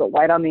outside but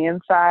white on the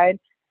inside,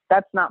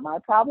 that's not my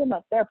problem,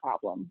 that's their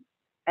problem.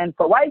 And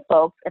for white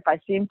folks, if I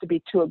seem to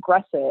be too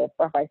aggressive,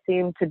 or if I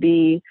seem to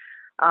be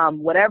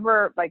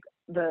whatever, like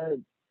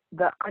the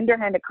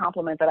underhanded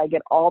compliment that I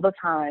get all the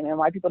time, and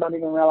why people don't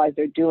even realize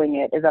they're doing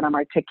it, is that I'm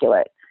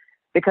articulate.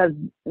 Because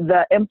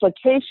the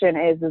implication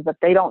is that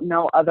they don't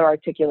know other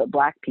articulate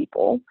Black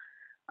people.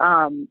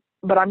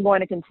 But I'm going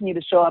to continue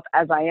to show up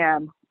as I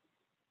am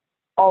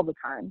all the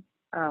time.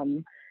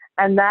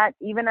 And that,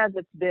 even as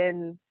it's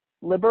been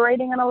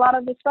liberating in a lot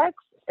of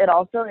respects, it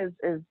also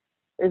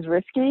is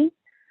risky.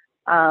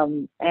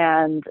 And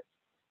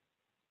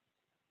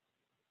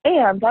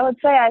I would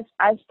say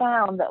I've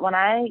found that when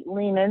I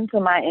lean into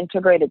my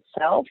integrated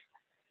self,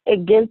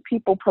 it gives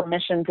people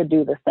permission to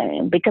do the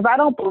same, because I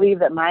don't believe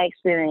that my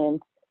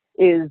experience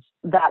is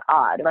that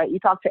odd, right? You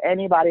talk to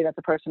anybody that's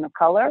a person of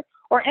color,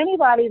 or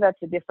anybody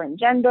that's a different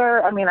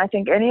gender. I mean, I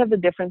think any of the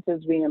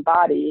differences we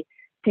embody,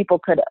 people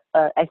could,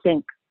 I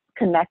think,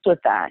 connect with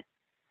that.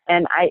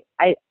 And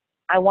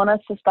I want us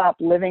to stop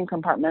living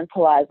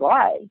compartmentalized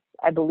lives.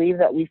 I believe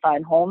that we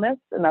find wholeness,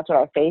 and that's what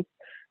our faith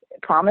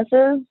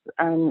promises,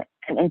 and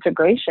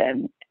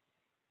integration.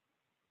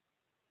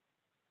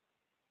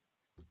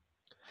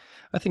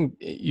 I think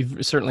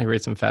you've certainly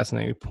raised some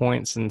fascinating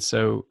points. And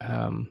so,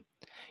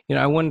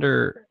 I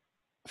wonder,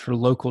 for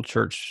local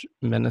church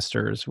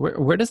ministers,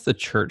 where does the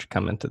church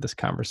come into this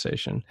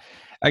conversation?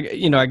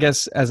 I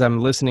guess as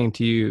I'm listening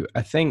to you,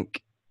 I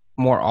think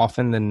more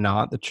often than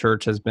not, the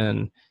church has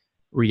been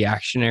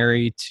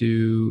reactionary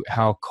to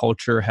how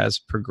culture has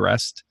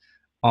progressed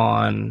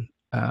on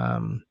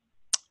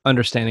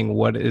understanding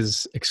what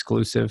is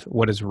exclusive,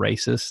 what is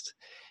racist.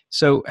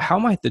 So how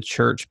might the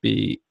church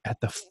be at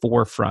the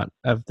forefront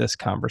of this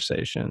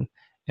conversation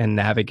and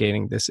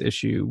navigating this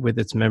issue with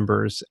its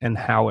members and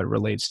how it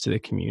relates to the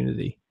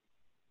community?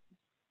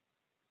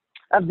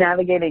 Of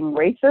navigating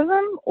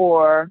racism,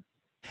 or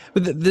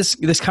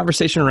this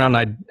conversation around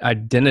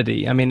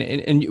identity. I mean,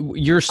 and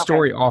your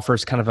story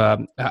offers kind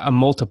of a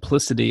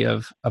multiplicity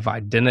of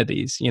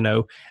identities.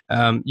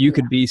 You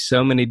could be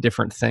so many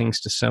different things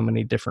to so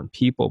many different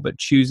people, but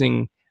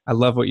choosing, I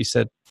love what you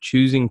said,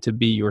 choosing to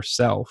be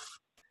yourself,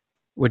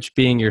 which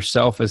being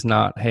yourself is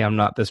not, hey, I'm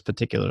not this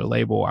particular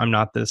label. I'm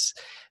not this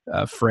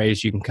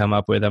phrase you can come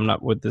up with. I'm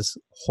not with this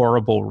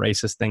horrible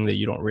racist thing that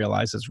you don't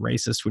realize is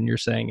racist when you're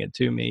saying it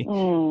to me.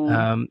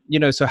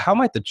 So how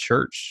might the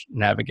church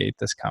navigate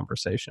this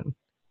conversation?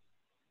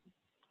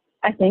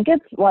 I think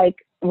it's like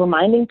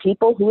reminding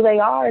people who they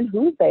are and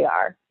whose they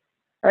are,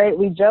 right?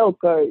 We joke,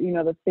 or,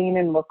 the scene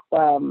in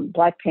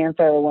Black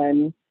Panther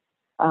when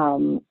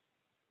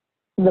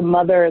the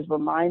mother is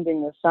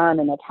reminding the son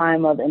in a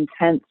time of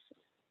intense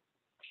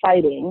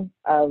fighting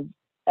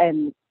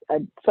and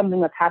something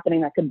that's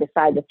happening that could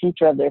decide the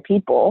future of their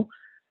people,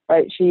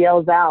 right? She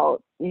yells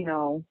out,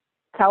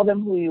 tell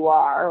them who you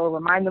are, or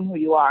remind them who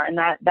you are. And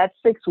that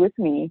sticks with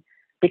me,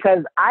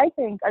 because I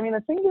think,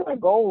 the singular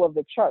goal of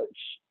the church,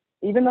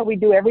 even though we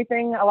do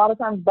everything a lot of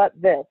times but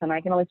this, and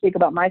I can only speak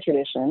about my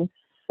tradition,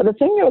 but the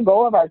singular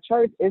goal of our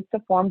church is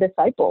to form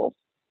disciples,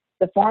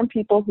 to form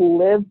people who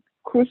live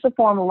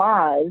cruciform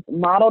lives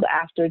modeled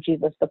after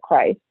Jesus the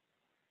Christ.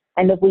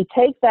 And if we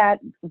take that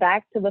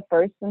back to the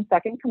first and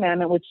second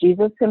commandment, which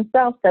Jesus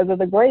himself says are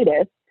the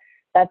greatest,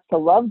 that's to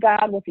love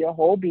God with your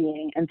whole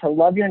being and to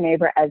love your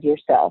neighbor as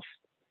yourself.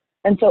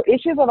 And so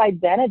issues of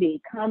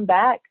identity come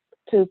back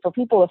to, for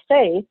people of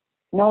faith,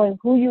 knowing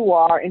who you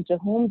are and to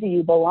whom do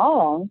you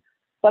belong,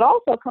 but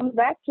also comes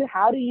back to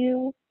how do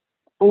you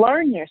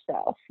learn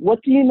yourself?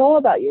 What do you know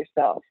about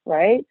yourself,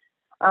 right?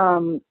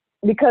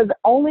 Because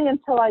only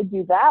until I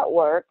do that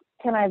work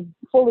can I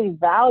fully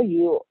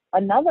value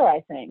another,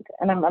 I think.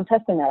 And I'm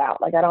testing that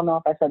out. Like, I don't know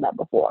if I said that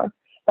before.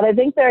 But I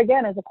think there,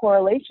 again, is a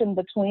correlation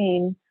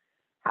between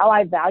how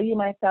I value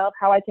myself,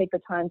 how I take the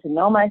time to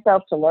know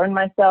myself, to learn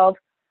myself.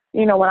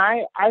 When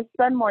I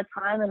spend more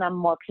time and I'm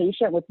more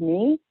patient with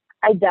me,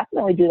 I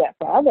definitely do that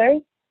for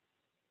others.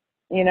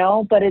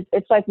 But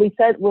it's like we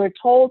said, we're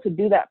told to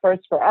do that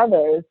first for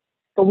others,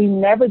 but we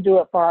never do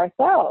it for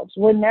ourselves.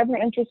 We're never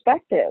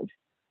introspective.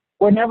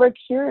 We're never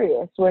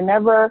curious. We're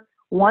never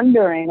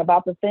wondering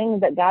about the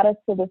things that got us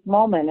to this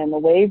moment and the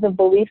ways of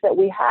belief that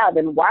we have,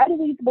 and why do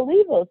we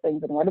believe those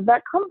things, and where did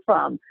that come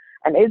from?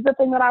 And is the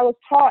thing that I was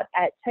taught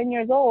at 10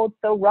 years old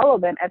still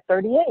relevant at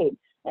 38?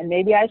 And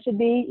maybe I should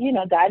be,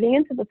 diving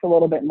into this a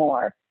little bit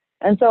more.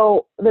 And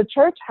so the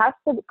church has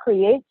to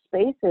create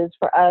spaces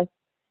for us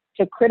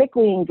to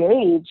critically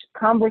engage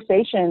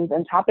conversations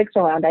and topics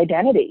around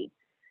identity,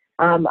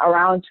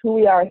 around who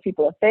we are as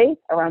people of faith,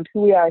 around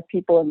who we are as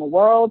people in the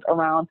world,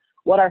 around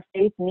what our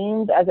faith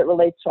means as it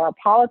relates to our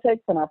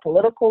politics and our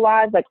political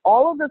lives. Like,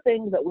 all of the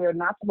things that we're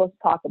not supposed to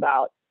talk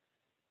about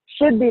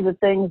should be the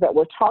things that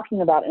we're talking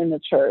about in the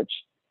church,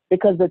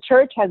 because the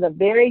church has a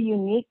very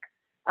unique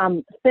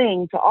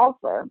thing to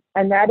offer,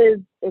 and that is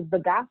the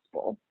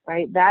gospel,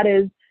 right? That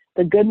is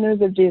the good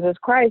news of Jesus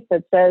Christ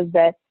that says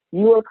that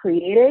you are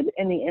created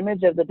in the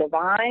image of the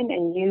divine,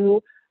 and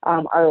you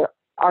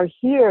are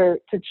here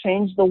to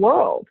change the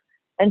world,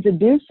 and to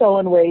do so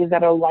in ways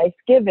that are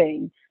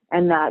life-giving,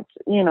 and that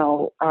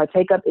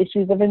take up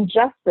issues of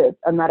injustice,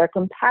 and that are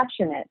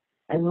compassionate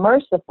and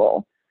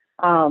merciful.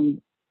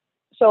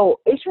 So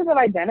issues of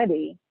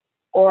identity,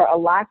 or a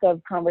lack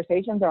of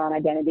conversations around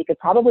identity, could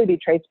probably be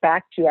traced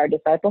back to our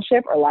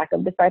discipleship or lack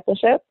of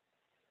discipleship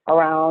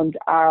around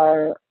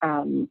our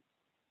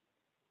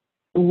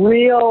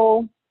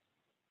real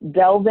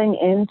delving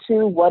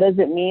into what does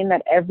it mean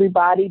that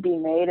everybody be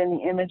made in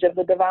the image of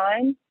the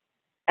divine,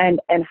 and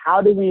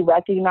how do we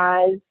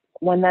recognize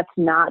when that's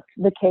not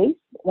the case,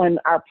 when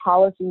our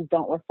policies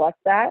don't reflect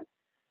that,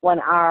 when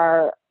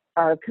our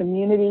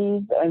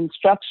communities and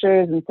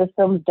structures and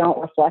systems don't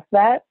reflect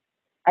that.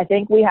 I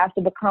think we have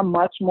to become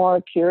much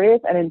more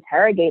curious and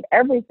interrogate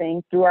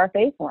everything through our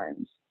faith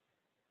lens.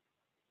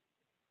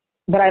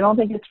 But I don't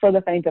think it's for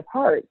the faint of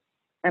heart.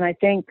 And I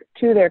think,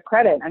 to their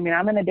credit, I mean,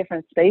 I'm in a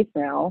different space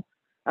now.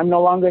 I'm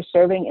no longer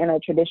serving in a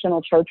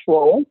traditional church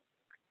role.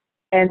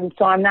 And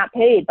so I'm not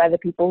paid by the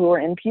people who are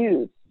in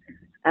pews.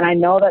 And I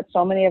know that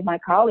so many of my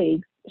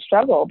colleagues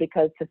struggle,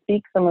 because to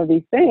speak some of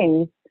these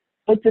things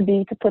would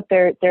be to put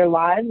their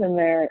lives and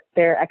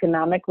their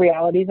economic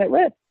realities at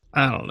risk.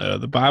 I don't know.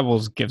 The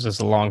Bible gives us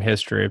a long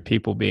history of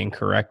people being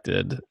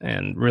corrected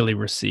and really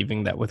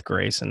receiving that with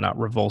grace and not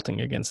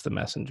revolting against the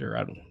messenger.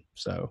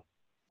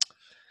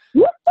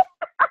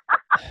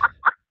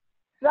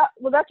 That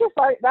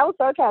was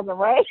sarcasm,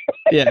 right?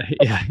 Yeah.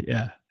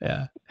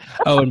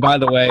 Oh, and by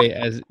the way,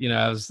 as you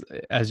know,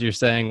 as you're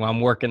saying, while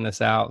I'm working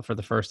this out for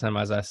the first time,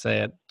 as I say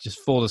it, just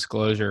full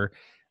disclosure,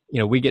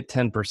 we get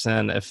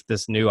 10% if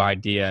this new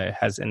idea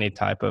has any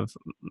type of,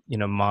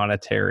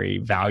 monetary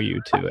value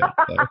to it.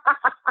 So.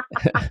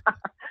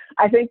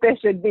 I think there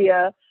should be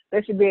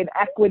an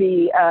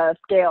equity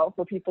scale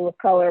for people of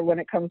color when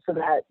it comes to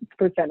that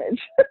percentage.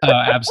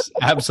 Oh,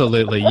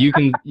 absolutely. You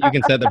can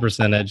set the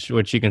percentage,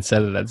 which you can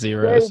set it at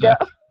 0.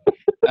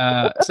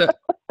 So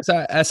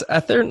I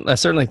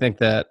certainly think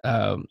that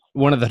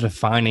one of the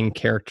defining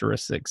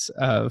characteristics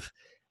of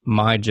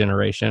my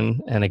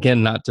generation, and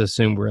again, not to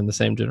assume we're in the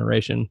same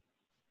generation,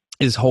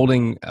 is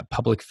holding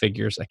public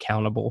figures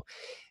accountable.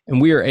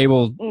 And we are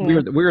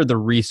we're the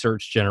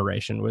research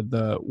generation with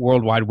the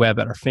World Wide Web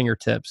at our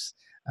fingertips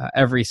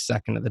every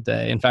second of the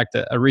day. In fact,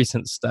 a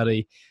recent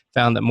study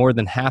found that more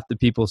than half the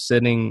people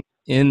sitting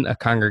in a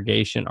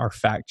congregation are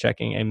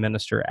fact-checking a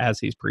minister as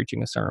he's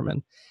preaching a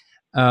sermon.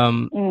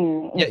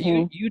 Yeah,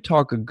 you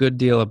talk a good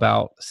deal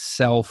about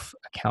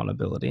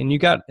self-accountability, and you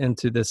got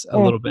into this a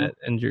little bit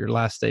in your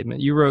last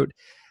statement. You wrote,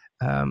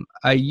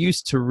 I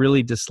used to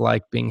really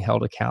dislike being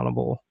held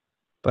accountable,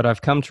 but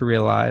I've come to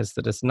realize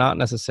that it's not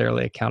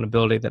necessarily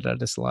accountability that I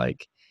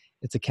dislike.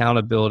 It's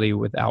accountability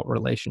without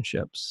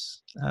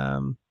relationships.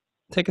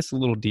 Take us a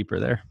little deeper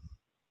there.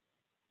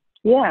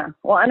 Yeah.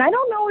 Well, and I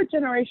don't know what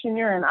generation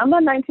you're in. I'm a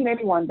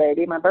 1981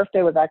 baby. My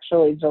birthday was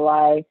actually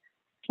July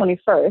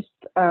 21st.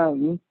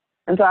 And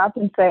so I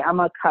often say I'm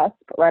a cusp,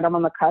 right? I'm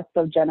on the cusp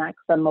of Gen X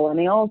and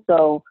millennials.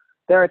 So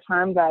there are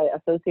times I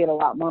associate a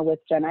lot more with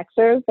Gen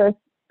Xers. There's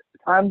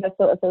times I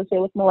still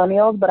associate with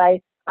millennials, but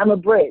I'm a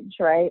bridge,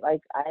 right?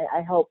 Like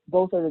I help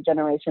both of the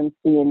generations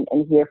see and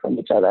hear from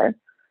each other.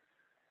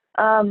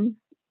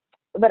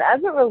 But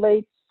as it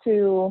relates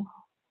to,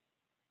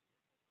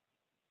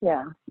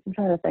 I'm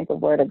trying to think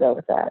of where to go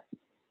with that.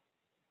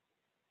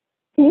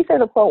 Can you say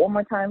the quote one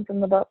more time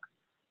from the book?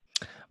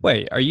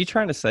 Wait, are you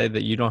trying to say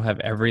that you don't have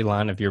every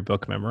line of your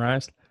book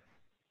memorized?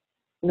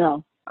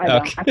 No, I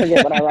don't. I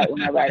forget what I write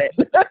when I write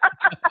it.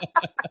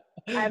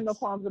 I have no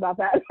qualms about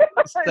that.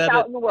 It's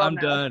out in the world I'm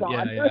now.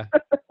 done.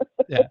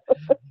 Yeah.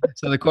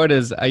 So the quote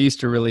is, I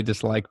used to really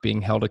dislike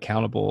being held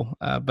accountable,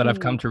 but I've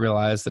come to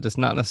realize that it's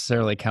not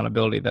necessarily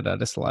accountability that I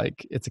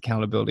dislike. It's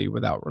accountability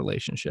without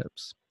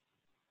relationships.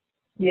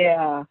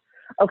 Yeah.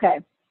 Okay.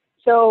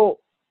 So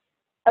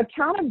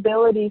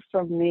accountability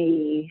for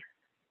me,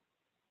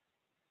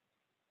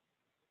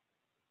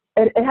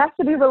 it has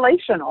to be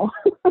relational.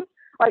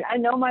 Like, I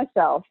know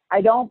myself.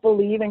 I don't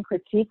believe in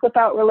critique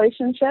without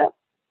relationship.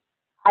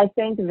 I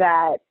think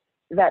that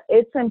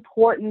it's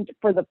important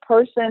for the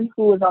person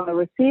who is on the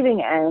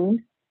receiving end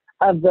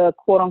of the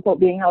quote unquote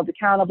being held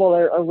accountable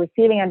or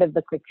receiving end of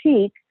the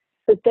critique,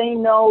 that they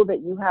know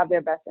that you have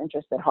their best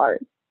interest at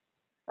heart.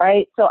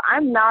 Right. So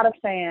I'm not a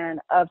fan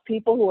of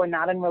people who are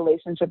not in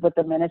relationship with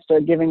the minister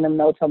giving them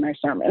notes on their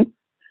sermon.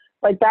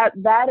 Like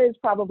that is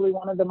probably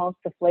one of the most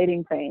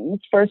deflating things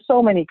for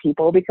so many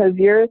people, because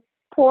you're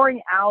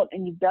pouring out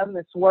and you've done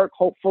this work,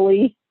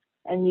 hopefully,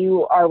 and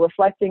you are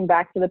reflecting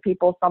back to the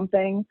people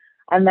something.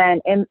 And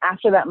then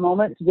after that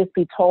moment, to just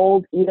be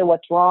told either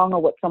what's wrong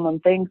or what someone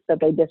thinks that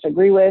they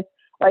disagree with.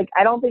 Like,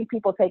 I don't think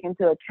people take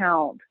into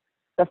account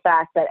the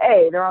fact that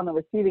A, they're on the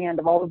receiving end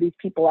of all of these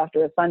people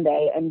after a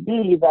Sunday, and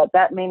B,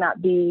 that may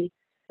not be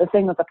the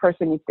thing that the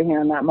person needs to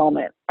hear in that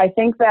moment. I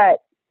think that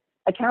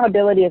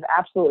accountability is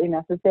absolutely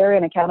necessary,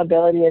 and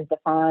accountability is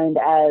defined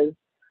as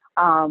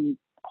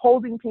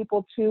holding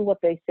people to what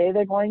they say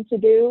they're going to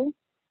do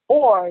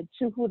or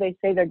to who they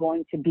say they're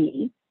going to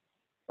be,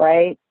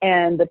 right?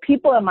 And the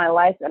people in my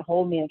life that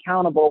hold me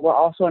accountable we're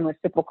also in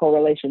reciprocal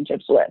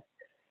relationships with.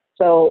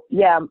 So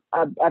yeah,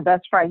 a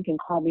best friend can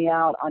call me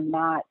out on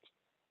not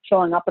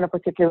showing up in a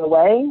particular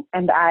way.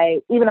 And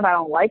even if I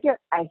don't like it,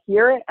 I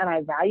hear it and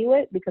I value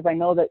it because I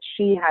know that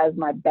she has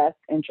my best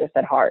interest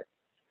at heart.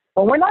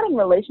 When we're not in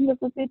relationships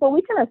with people,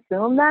 we can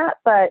assume that,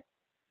 but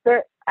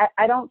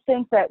I don't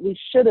think that we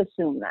should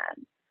assume that.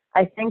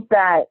 I think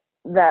that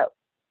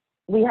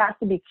we have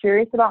to be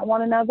curious about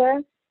one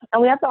another,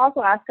 and we have to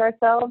also ask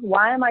ourselves,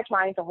 why am I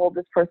trying to hold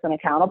this person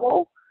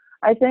accountable?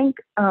 I think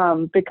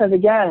because,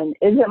 again,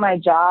 is it my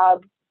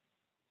job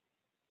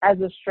as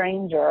a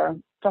stranger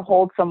to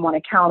hold someone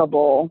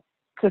accountable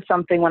to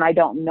something when I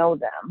don't know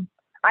them?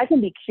 I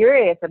can be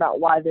curious about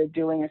why they're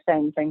doing or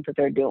saying things that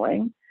they're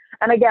doing.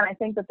 And again, I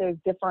think that there's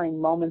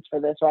differing moments for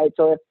this, right?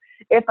 So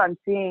if I'm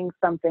seeing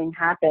something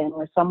happen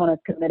where someone is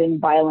committing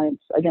violence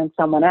against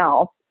someone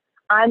else,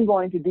 I'm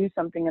going to do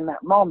something in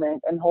that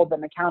moment and hold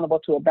them accountable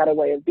to a better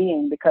way of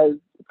being because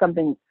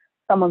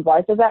someone's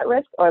life is at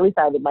risk, or at least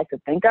I would like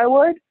to think I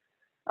would.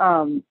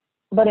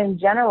 But in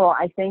general,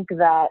 I think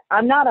that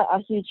I'm not a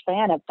huge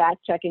fan of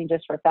fact checking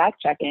just for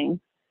fact checking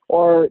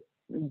or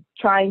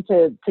trying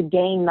to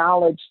gain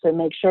knowledge to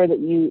make sure that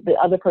the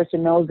other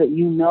person knows that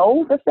you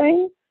know the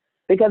thing.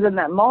 Because in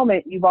that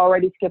moment, you've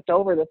already skipped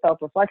over the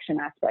self-reflection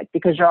aspect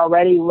because you're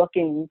already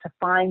looking to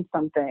find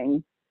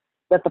something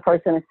that the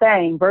person is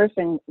saying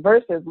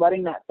versus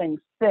letting that thing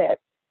sit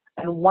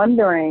and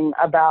wondering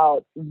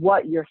about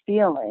what you're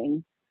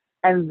feeling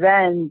and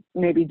then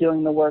maybe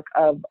doing the work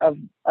of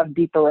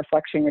deeper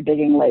reflection or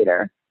digging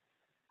later.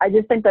 I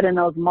just think that in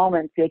those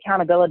moments, the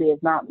accountability is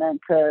not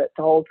meant to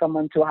hold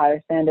someone to a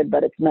higher standard,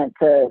 but it's meant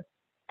to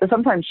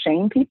sometimes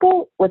shame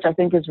people, which I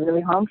think is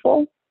really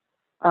harmful.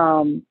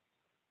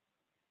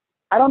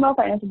 I don't know if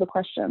I answered the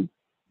question.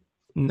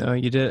 No,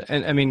 you did.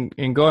 And I mean,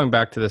 in going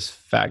back to this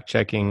fact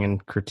checking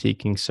and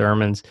critiquing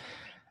sermons,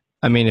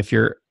 I mean, if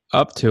you're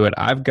up to it,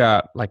 I've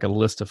got like a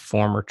list of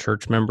former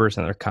church members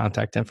and their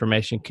contact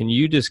information. Can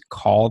you just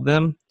call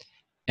them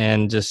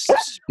and just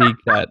speak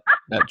that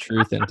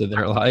truth into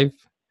their life?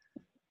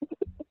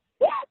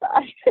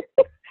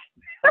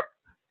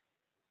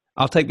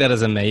 I'll take that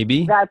as a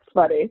maybe. That's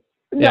funny.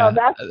 No,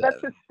 yeah.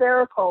 That's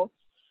hysterical.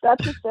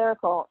 That's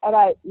hysterical. And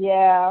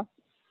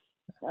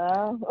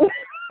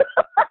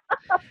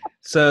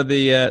So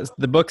the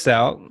book's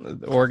out,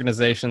 the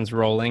organization's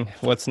rolling.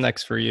 What's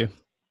next for you?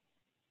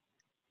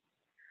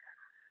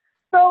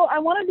 So I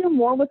want to do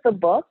more with the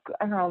book.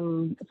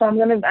 So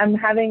I'm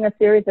having a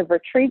series of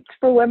retreats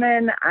for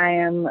women. I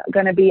am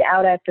going to be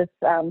out at this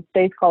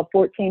space called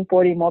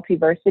 1440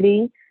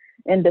 Multiversity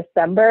in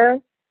December,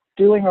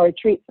 doing a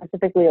retreat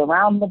specifically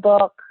around the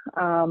book.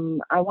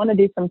 I want to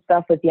do some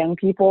stuff with young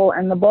people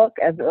in the book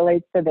as it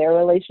relates to their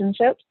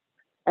relationships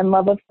and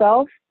love of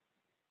self.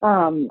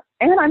 And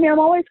I mean, I'm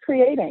always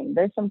creating.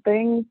 There's some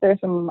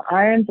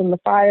irons in the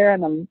fire,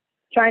 and I'm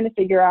trying to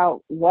figure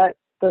out what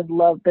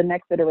the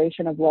next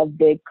iteration of Love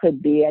Big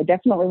could be. I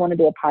definitely want to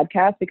do a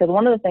podcast because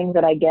one of the things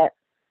that I get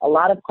a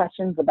lot of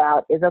questions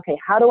about is, okay,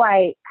 how do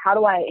I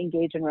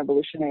engage in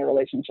revolutionary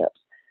relationships?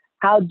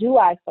 How do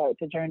I start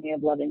the journey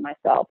of loving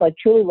myself, like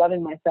truly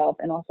loving myself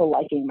and also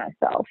liking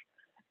myself?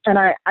 And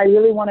I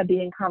really want to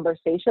be in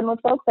conversation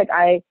with folks. Like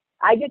I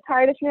get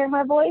tired of hearing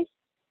my voice.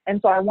 And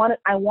so I want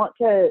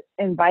to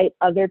invite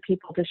other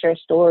people to share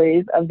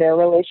stories of their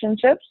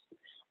relationships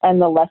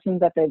and the lessons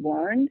that they've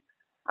learned.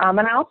 And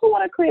I also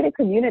want to create a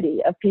community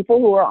of people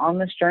who are on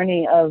this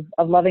journey of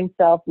loving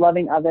self,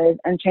 loving others,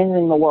 and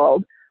changing the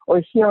world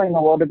or healing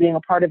the world or being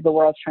a part of the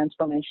world's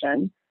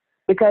transformation.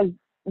 Because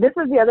this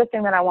is the other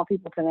thing that I want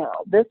people to know.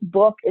 This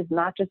book is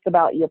not just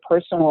about your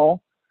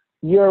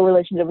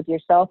relationship with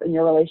yourself and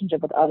your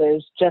relationship with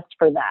others just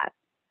for that.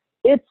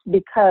 It's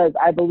because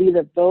I believe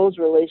that those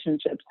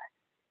relationships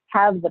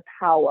have the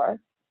power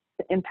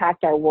to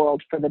impact our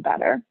world for the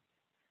better.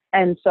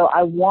 And so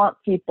I want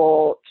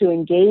people to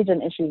engage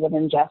in issues of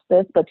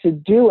injustice, but to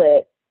do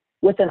it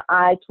with an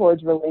eye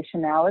towards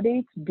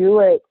relationality, to do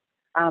it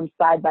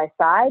side by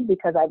side,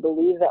 because I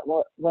believe that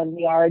when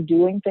we are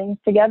doing things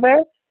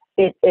together,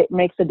 it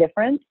makes a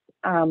difference.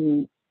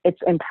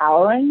 It's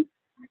empowering.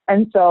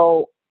 And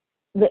so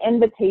the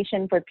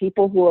invitation for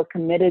people who are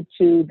committed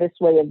to this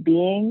way of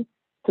being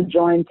to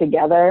join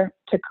together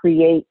to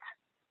create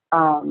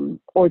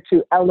or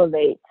to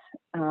elevate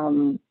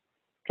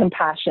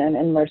compassion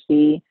and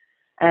mercy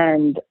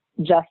and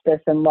justice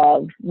and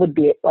love would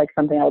be like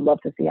something I would love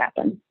to see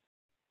happen.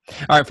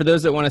 All right. For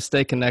those that want to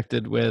stay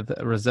connected with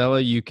Rosella,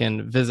 you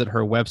can visit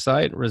her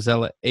website,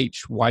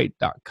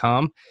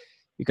 rosellahwhite.com.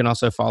 You can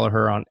also follow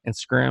her on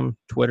Instagram,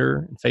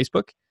 Twitter, and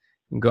Facebook.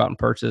 You can go out and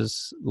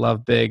purchase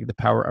Love Big, The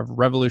Power of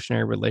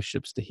Revolutionary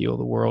Relationships to Heal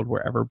the World,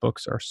 wherever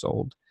books are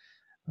sold.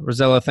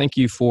 Rosella, thank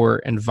you for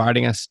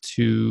inviting us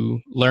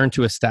to learn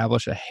to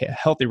establish a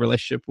healthy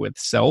relationship with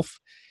self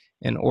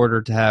in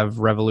order to have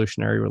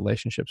revolutionary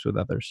relationships with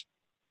others.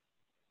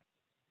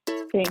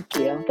 Thank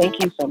you.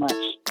 Thank you so much.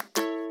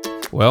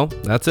 Well,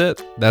 that's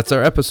it. That's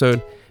our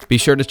episode. Be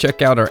sure to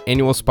check out our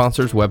annual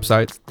sponsors'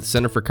 websites, the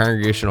Center for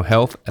Congregational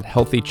Health at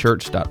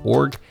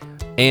healthychurch.org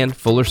and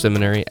Fuller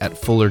Seminary at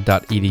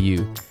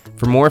fuller.edu.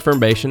 For more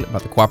information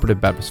about the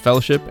Cooperative Baptist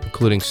Fellowship,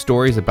 including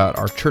stories about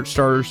our church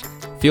starters,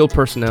 field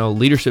personnel,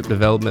 leadership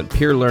development,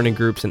 peer learning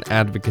groups, and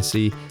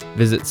advocacy,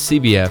 visit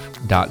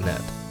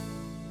cbf.net.